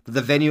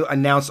 The venue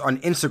announced on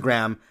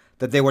Instagram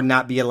that they would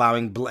not be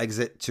allowing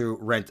Blexit to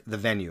rent the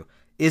venue.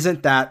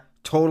 Isn't that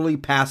totally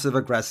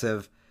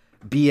passive-aggressive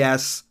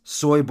BS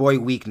soy boy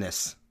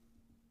weakness?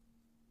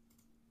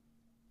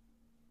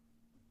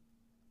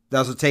 That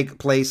also take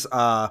place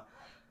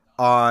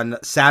on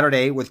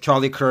Saturday with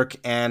Charlie Kirk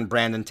and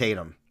Brandon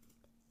Tatum.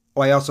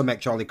 Oh, I also met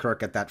Charlie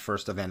Kirk at that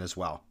first event as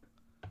well.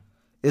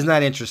 Isn't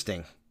that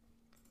interesting?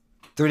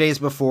 3 days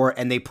before,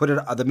 and they put it,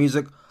 the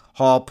music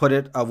hall put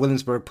it,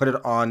 Williamsburg put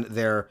it on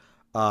their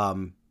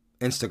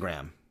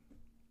Instagram.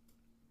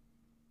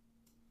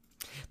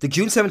 The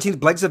June 17th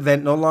Blexit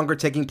event no longer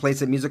taking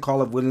place at Music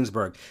Hall of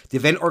Williamsburg. The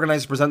event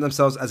organizers present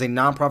themselves as a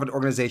nonprofit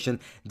organization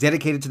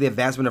dedicated to the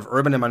advancement of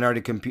urban and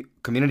minority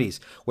communities.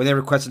 When they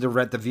requested to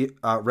rent the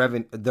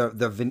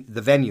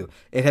venue,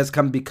 it has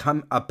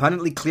become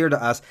abundantly clear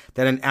to us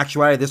that in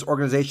actuality, this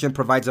organization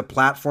provides a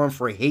platform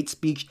for hate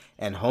speech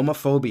and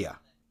homophobia,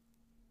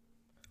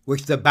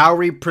 which the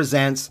Bowery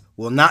Presents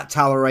will not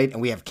tolerate,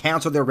 and we have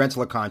canceled their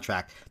rental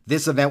contract.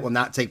 This event will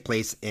not take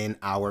place in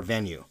our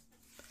venue.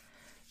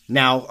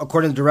 Now,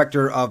 according to the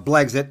director of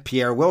Blexit,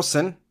 Pierre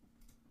Wilson,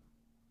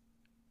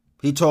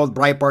 he told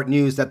Breitbart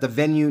News that the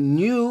venue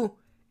knew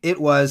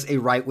it was a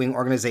right-wing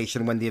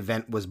organization when the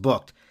event was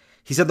booked.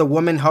 He said the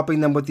woman helping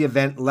them with the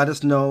event let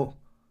us know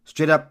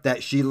straight up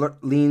that she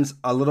leans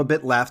a little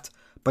bit left,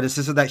 but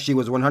insisted that she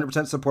was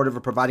 100% supportive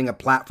of providing a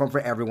platform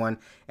for everyone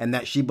and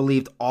that she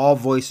believed all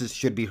voices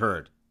should be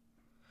heard.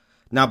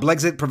 Now,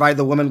 Blexit provided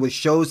the woman with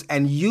shows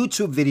and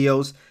YouTube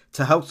videos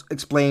to help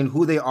explain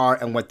who they are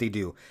and what they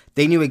do.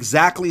 They knew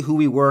exactly who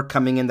we were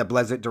coming in, the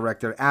Blexit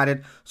director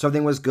added. So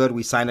everything was good.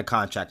 We signed a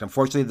contract.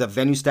 Unfortunately, the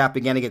venue staff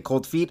began to get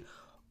cold feet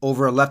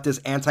over a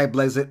leftist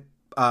anti-Blexit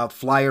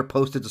flyer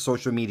posted to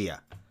social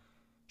media.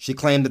 She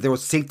claimed that there were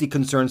safety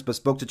concerns, but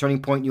spoke to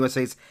Turning Point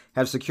USA's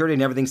head of security,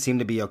 and everything seemed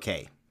to be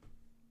okay.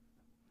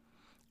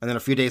 And then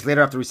a few days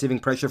later, after receiving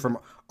pressure from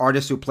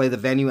artists who play the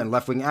venue and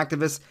left-wing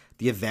activists,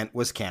 the event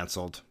was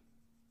canceled.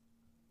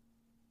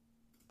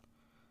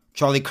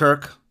 Charlie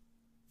Kirk,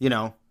 you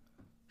know,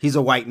 he's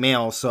a white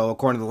male, so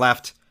according to the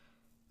left,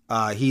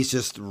 he's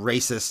just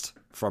racist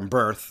from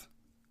birth.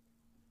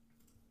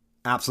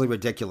 Absolutely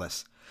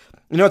ridiculous.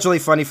 You know what's really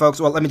funny,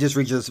 folks? Well, let me just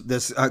read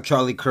this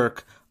Charlie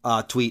Kirk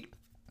tweet.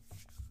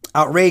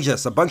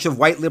 Outrageous. A bunch of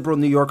white liberal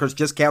New Yorkers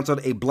just canceled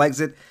a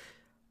Blexit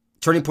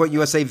Turning Point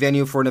USA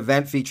venue for an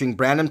event featuring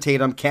Brandon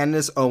Tatum,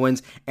 Candace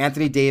Owens,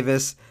 Anthony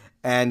Davis,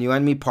 and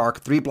Yeonmi Park,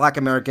 3 black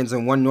Americans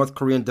and 1 North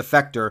Korean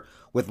defector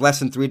with less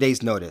than 3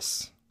 days'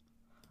 notice.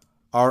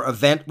 Our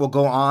event will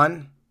go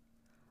on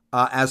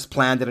as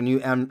planned at a new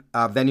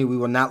venue. We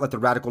will not let the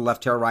radical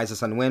left terrorize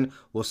us and win.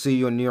 We'll see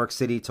you in New York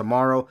City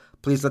tomorrow.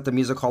 Please let the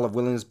Music Hall of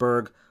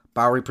Williamsburg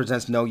Bowery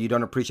Presents know you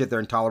don't appreciate their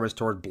intolerance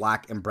toward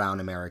black and brown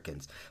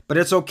Americans. But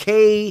it's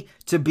okay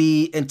to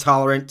be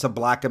intolerant to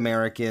black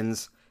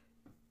Americans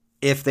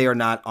if they are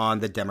not on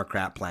the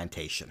Democrat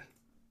plantation.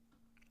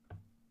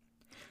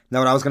 Now,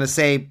 what I was going to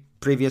say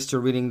previous to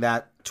reading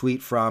that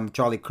tweet from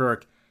Charlie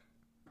Kirk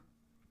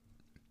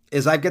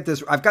is I've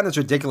gotten this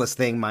ridiculous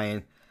thing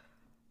my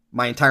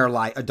entire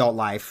adult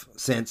life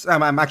since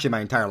I'm actually my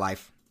entire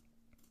life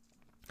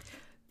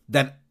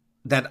that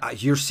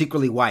you're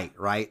secretly white,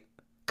 right?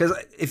 Because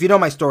if you know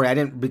my story, I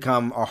didn't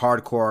become a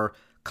hardcore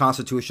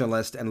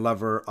constitutionalist and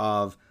lover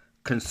of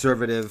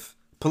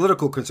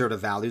political conservative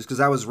values because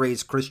I was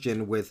raised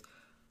Christian with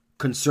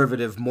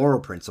conservative moral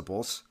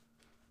principles.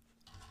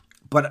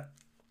 But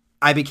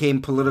I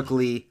became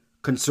politically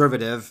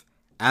conservative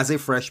as a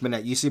freshman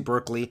at UC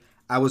Berkeley.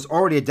 I was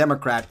already a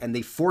Democrat, and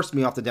they forced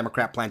me off the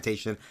Democrat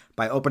plantation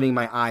by opening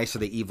my eyes to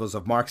the evils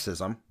of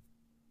Marxism.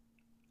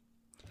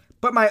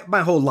 But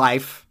my whole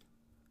life,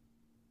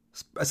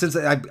 since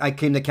I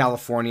came to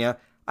California,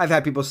 I've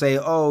had people say,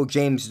 "Oh,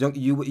 James, don't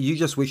you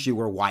just wish you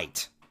were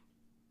white?"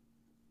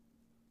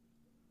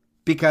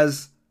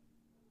 Because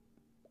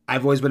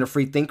I've always been a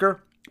free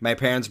thinker. My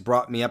parents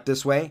brought me up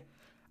this way.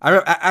 I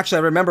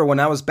remember when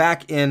I was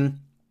back in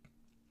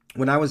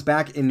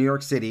New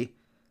York City,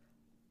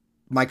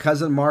 my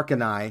cousin Mark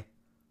and I,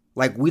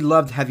 we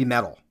loved heavy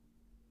metal.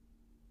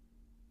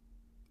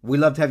 We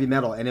loved heavy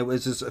metal, and it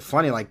was just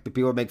funny.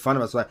 People would make fun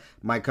of us.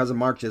 My cousin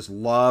Mark just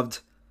loved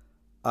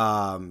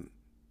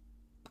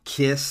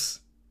Kiss.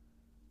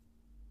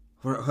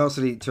 Who else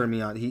did he turn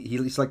me on? He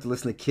used to like to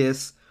listen to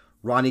Kiss,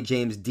 Ronnie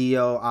James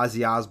Dio,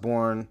 Ozzy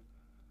Osbourne,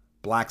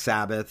 Black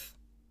Sabbath.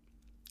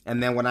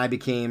 And then when I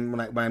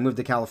moved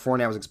to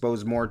California, I was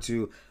exposed more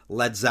to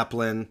Led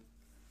Zeppelin.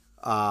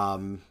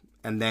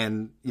 And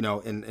then,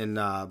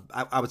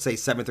 I would say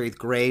 7th or 8th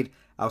grade,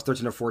 I was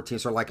 13 or 14,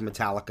 started liking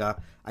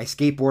Metallica. I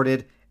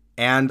skateboarded,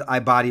 and I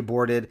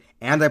bodyboarded,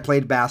 and I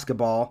played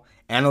basketball,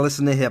 and I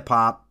listened to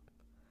hip-hop.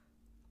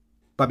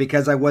 But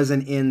because I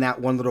wasn't in that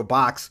one little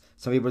box,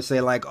 some people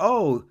say like,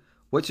 oh,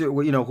 what's your,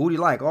 who do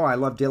you like? Oh, I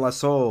love De La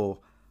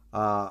Soul.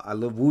 I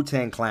love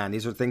Wu-Tang Clan.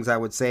 These are things I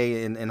would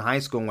say in high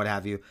school and what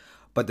have you.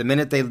 But the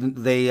minute they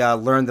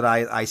learned that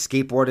I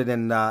skateboarded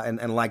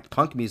and liked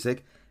punk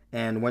music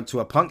and went to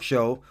a punk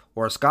show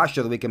or a ska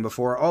show the weekend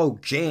before, oh,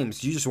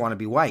 James, you just want to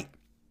be white.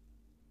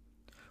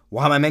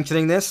 Why am I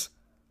mentioning this?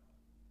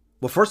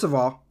 Well, first of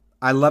all,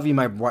 I love you,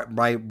 my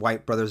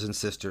white brothers and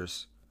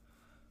sisters.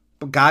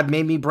 But God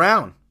made me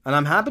brown, and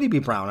I'm happy to be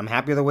brown. I'm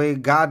happy the way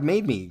God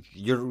made me.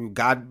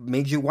 God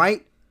made you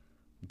white.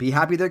 Be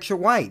happy that you're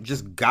white.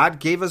 Just God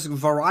gave us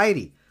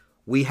variety.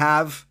 We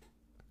have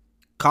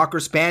Cocker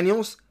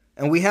Spaniels,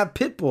 and we have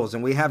Pit Bulls,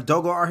 and we have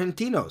Dogo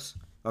Argentinos.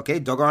 Okay,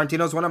 Dogo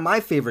Argentino is one of my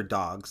favorite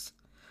dogs.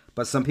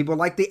 But some people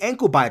like the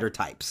ankle biter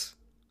types.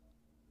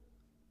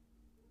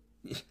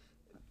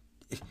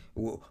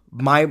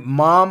 My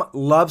mom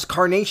loves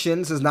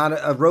carnations, is not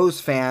a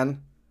rose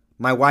fan.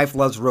 My wife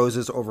loves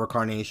roses over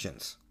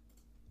carnations.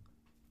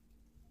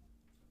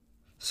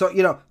 So,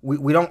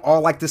 we don't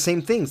all like the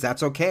same things.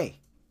 That's okay.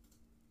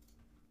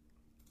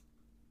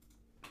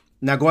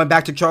 Now, going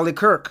back to Charlie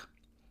Kirk.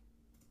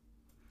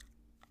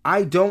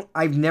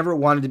 I've never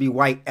wanted to be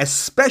white,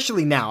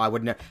 especially now.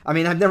 I've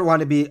never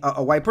wanted to be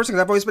a white person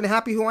because I've always been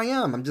happy who I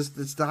am.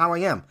 It's how I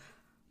am.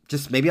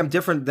 Just maybe I'm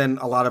different than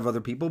a lot of other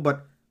people,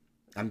 but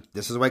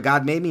this is the way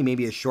God made me.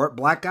 Maybe a short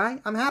black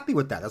guy. I'm happy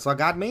with that. That's how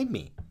God made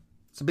me.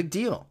 It's a big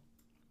deal.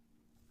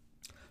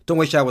 Don't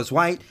wish I was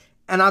white.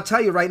 And I'll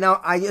tell you right now,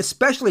 I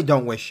especially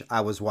don't wish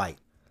I was white.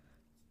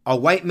 A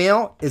white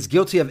male is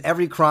guilty of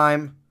every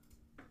crime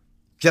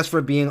just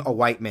for being a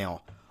white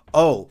male.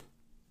 Oh,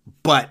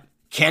 but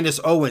Candace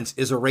Owens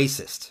is a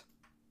racist,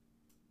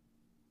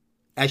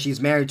 as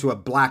she's married to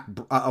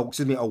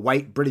a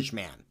white British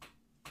man.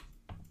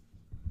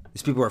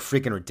 These people are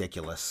freaking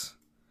ridiculous.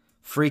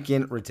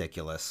 Freaking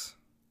ridiculous.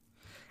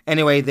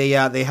 Anyway, they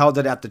held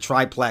it at the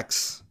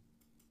Triplex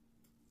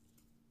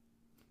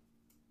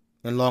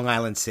in Long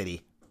Island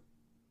City.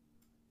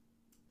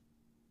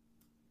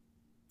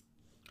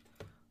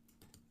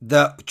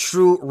 The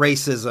true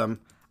racism,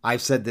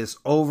 I've said this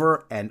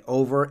over and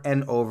over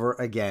and over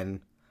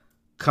again,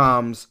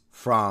 comes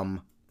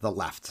from the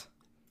left.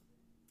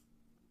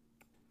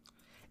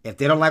 If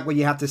they don't like what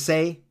you have to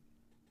say,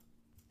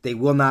 they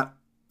will not,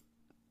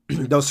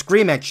 they'll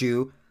scream at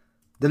you,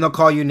 then they'll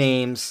call you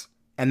names,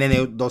 and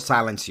then they'll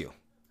silence you.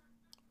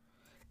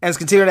 And it's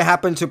continuing to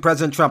happen to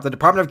President Trump. The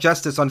Department of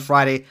Justice on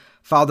Friday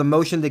filed a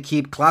motion to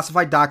keep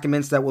classified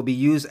documents that will be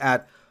used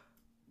at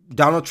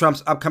Donald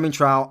Trump's upcoming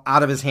trial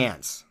out of his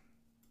hands.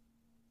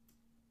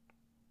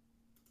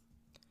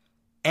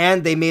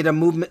 And they made a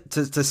movement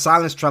to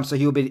silence Trump so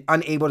he will be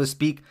unable to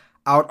speak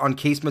out on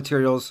case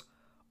materials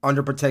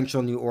under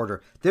potential new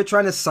order. They're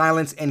trying to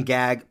silence and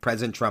gag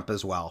President Trump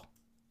as well.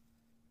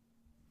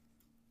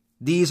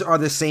 These are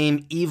the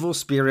same evil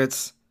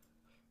spirits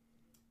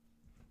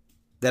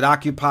that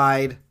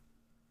occupied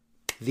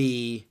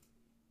the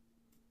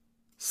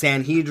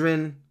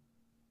Sanhedrin,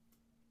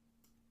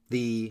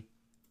 the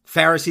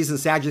Pharisees and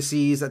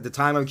Sadducees at the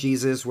time of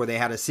Jesus, where they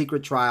had a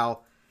secret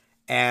trial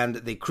and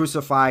they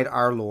crucified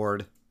our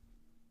Lord.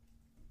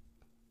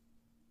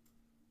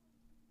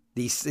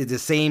 The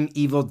same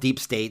evil deep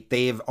state,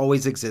 they have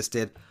always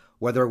existed,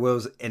 whether it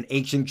was in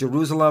ancient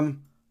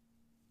Jerusalem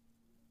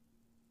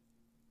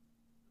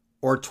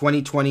or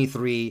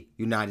 2023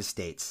 United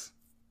States.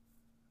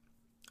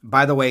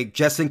 By the way,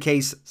 just in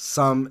case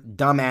some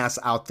dumbass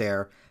out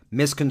there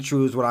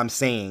misconstrues what I'm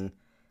saying,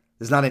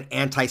 it's not an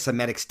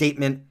anti-Semitic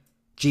statement.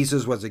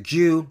 Jesus was a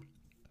Jew.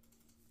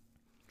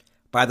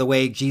 By the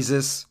way,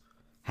 Jesus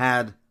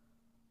had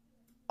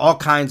all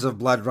kinds of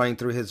blood running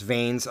through his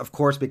veins, of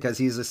course, because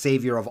he's the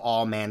savior of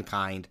all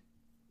mankind.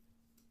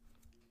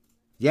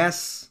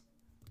 Yes.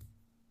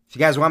 If you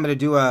guys want me to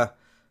do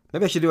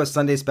maybe I should do a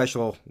Sunday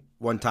special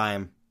one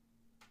time.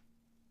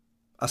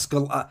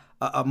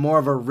 A more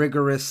of a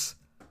rigorous,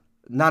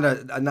 not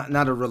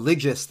a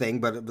religious thing,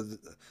 but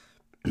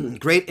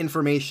great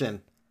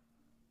information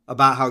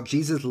about how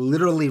Jesus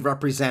literally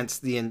represents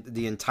the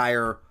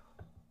entire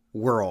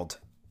world.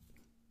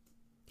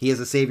 He is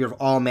the savior of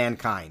all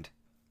mankind.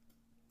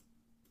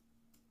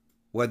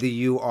 Whether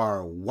you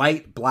are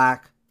white,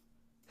 black,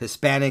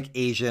 Hispanic,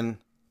 Asian,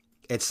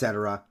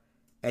 etc.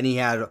 And he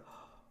had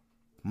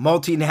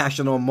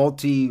multinational,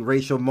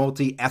 multiracial,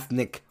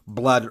 multi-ethnic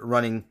blood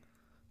running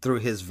through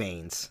his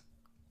veins.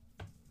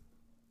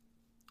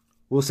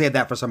 We'll save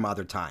that for some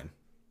other time.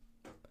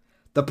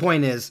 The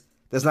point is,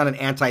 there's not an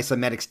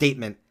anti-Semitic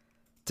statement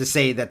to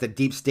say that the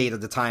deep state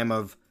of the time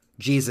of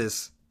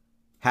Jesus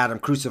had him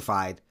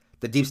crucified.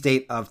 The deep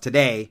state of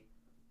today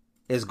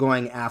is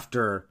going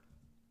after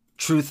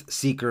truth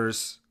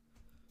seekers,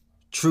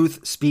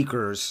 truth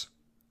speakers,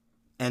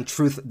 and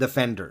truth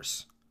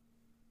defenders.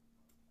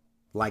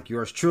 Like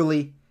yours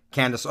truly,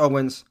 Candace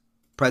Owens,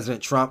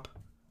 President Trump,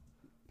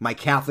 my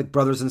Catholic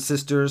brothers and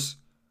sisters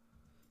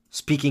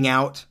speaking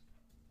out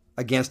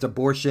against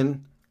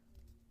abortion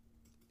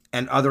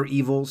and other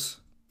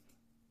evils.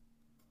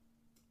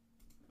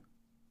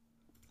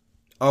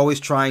 always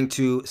trying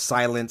to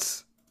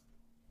silence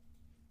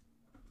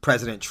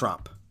President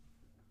Trump.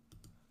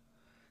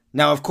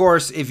 Now, of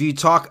course, if you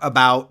talk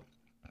about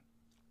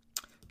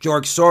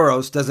George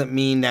Soros, doesn't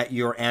mean that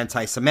you're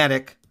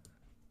anti-Semitic.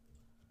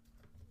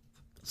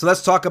 So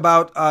let's talk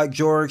about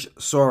George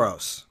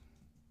Soros.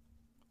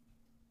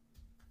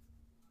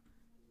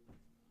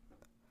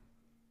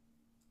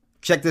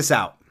 Check this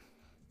out.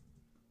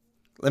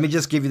 Let me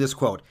just give you this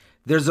quote.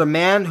 There's a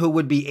man who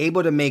would be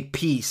able to make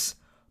peace,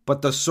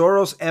 but the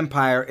Soros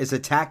empire is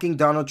attacking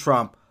Donald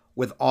Trump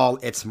with all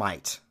its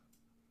might.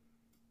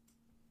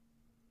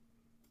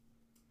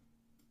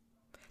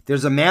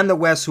 There's a man in the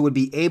West who would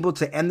be able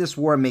to end this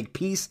war and make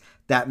peace.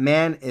 That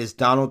man is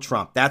Donald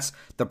Trump. That's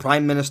the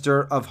Prime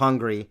Minister of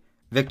Hungary,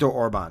 Viktor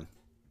Orban.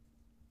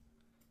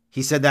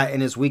 He said that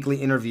in his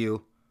weekly interview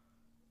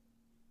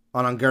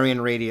on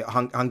Hungarian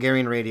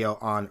radio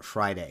on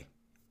Friday.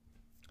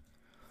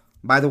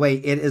 By the way,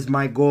 it is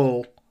my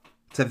goal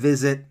to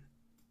visit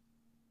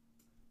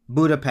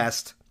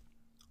Budapest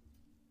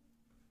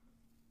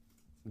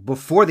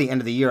before the end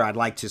of the year. I'd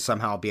like to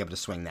somehow be able to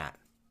swing that.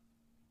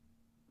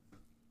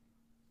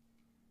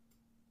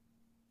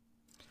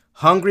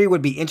 Hungary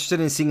would be interested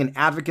in seeing an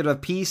advocate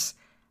of peace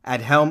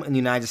at helm in the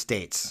United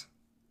States.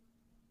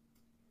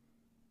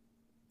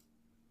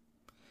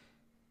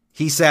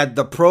 He said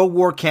the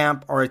pro-war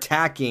camp are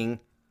attacking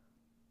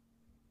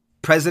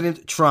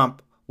President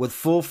Trump with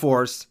full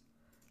force.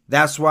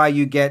 That's why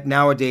you get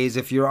nowadays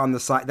if you're on the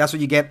side. That's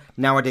what you get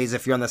nowadays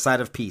if you're on the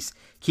side of peace.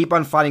 Keep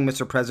on fighting,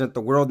 Mr. President.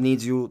 The world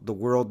needs you. The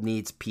world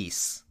needs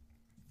peace.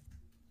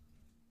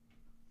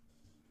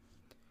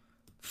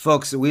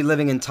 Folks, we're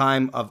living in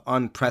time of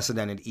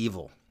unprecedented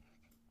evil.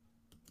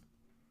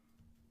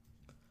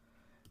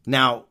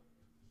 Now,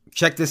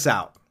 check this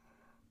out.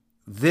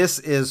 This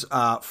is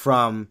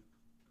from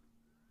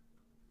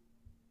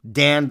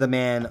Dan the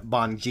Man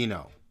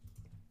Bongino.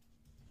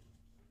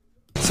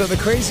 So the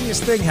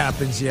craziest thing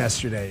happens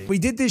yesterday. We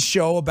did this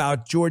show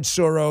about George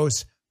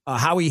Soros,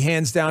 how he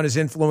hands down his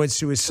influence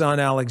to his son,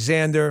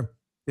 Alexander,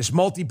 this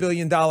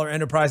multi-billion-dollar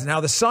enterprise, and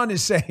how the son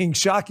is saying,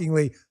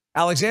 shockingly,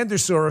 Alexander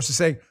Soros is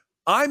saying,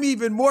 I'm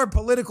even more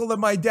political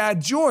than my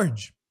dad,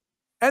 George.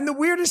 And the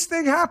weirdest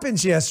thing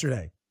happens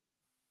yesterday.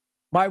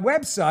 My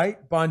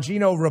website,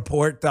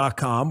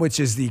 BonginoReport.com, which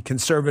is the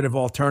conservative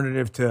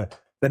alternative to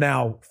the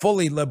now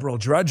fully liberal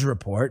Drudge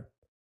Report,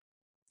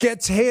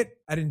 gets hit,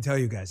 I didn't tell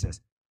you guys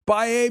this,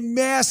 by a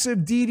massive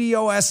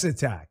DDoS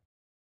attack.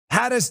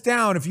 Had us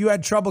down, if you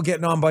had trouble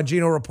getting on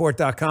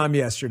BonginoReport.com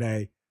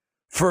yesterday,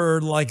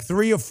 for like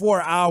 3 or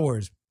 4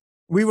 hours.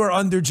 We were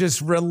under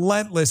just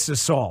relentless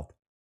assault.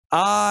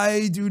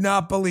 I do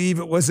not believe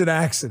it was an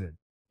accident.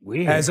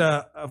 Weird. As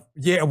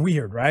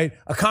weird, right?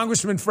 A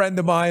congressman friend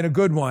of mine, a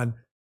good one,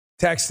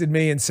 texted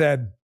me and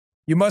said,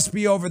 you must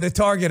be over the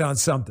target on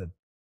something.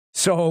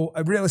 So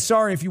I'm really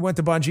sorry if you went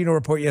to Bongino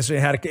Report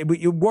yesterday.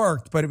 It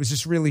worked, but it was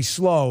just really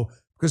slow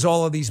because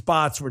all of these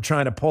bots were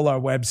trying to pull our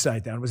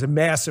website down. It was a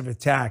massive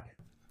attack.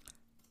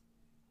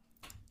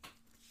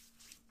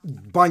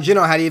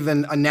 Bongino had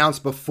even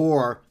announced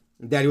before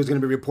that he was going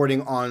to be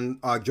reporting on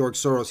George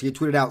Soros. He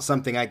tweeted out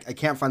something. I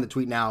can't find the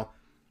tweet now.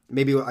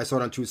 Maybe I saw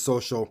it on Truth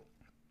Social.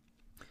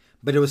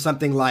 But it was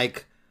something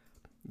like,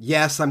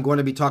 yes, I'm going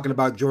to be talking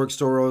about George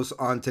Soros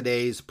on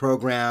today's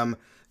program.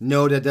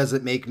 No, that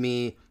doesn't make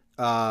me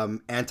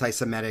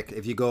anti-Semitic.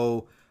 If you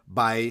go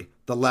by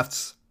the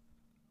left's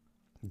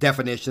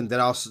definition,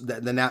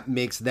 then that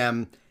makes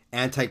them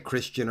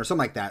anti-Christian or something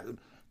like that.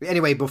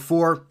 Anyway,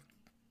 before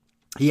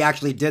he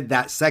actually did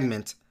that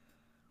segment,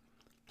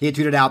 he had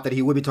tweeted out that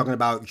he would be talking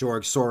about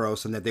George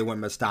Soros and that they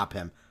wouldn't stop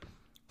him.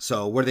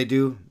 So what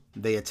do?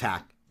 They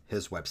attack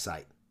his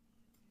website.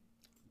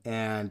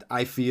 And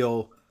I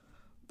feel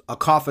a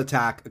cough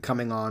attack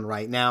coming on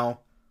right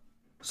now.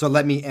 So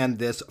let me end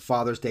this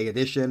Father's Day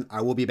edition.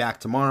 I will be back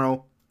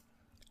tomorrow.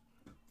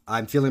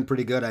 I'm feeling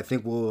pretty good. I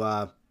think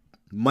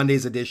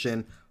Monday's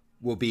edition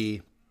will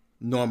be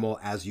normal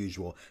as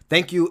usual.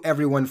 Thank you,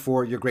 everyone,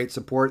 for your great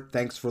support.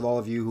 Thanks for all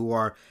of you who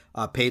are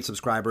paid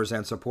subscribers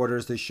and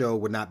supporters. This show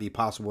would not be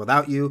possible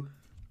without you.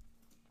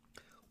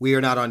 We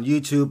are not on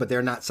YouTube, but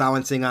they're not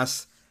silencing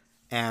us.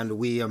 And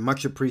we are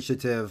much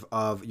appreciative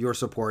of your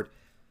support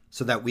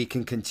so that we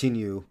can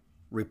continue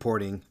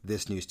reporting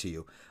this news to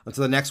you.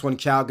 Until the next one,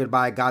 ciao,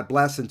 goodbye, God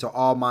bless. And to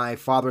all my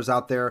fathers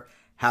out there,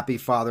 happy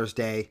Father's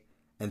Day.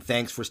 And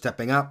thanks for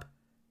stepping up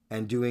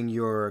and doing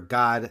your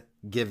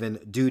God-given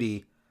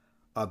duty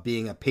of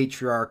being a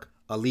patriarch,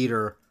 a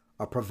leader,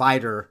 a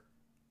provider,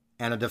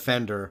 and a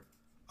defender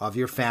of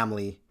your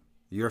family,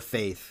 your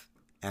faith,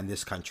 and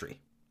this country.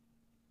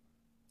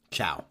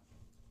 Ciao.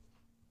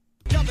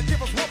 Gotta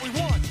give us what we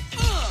want.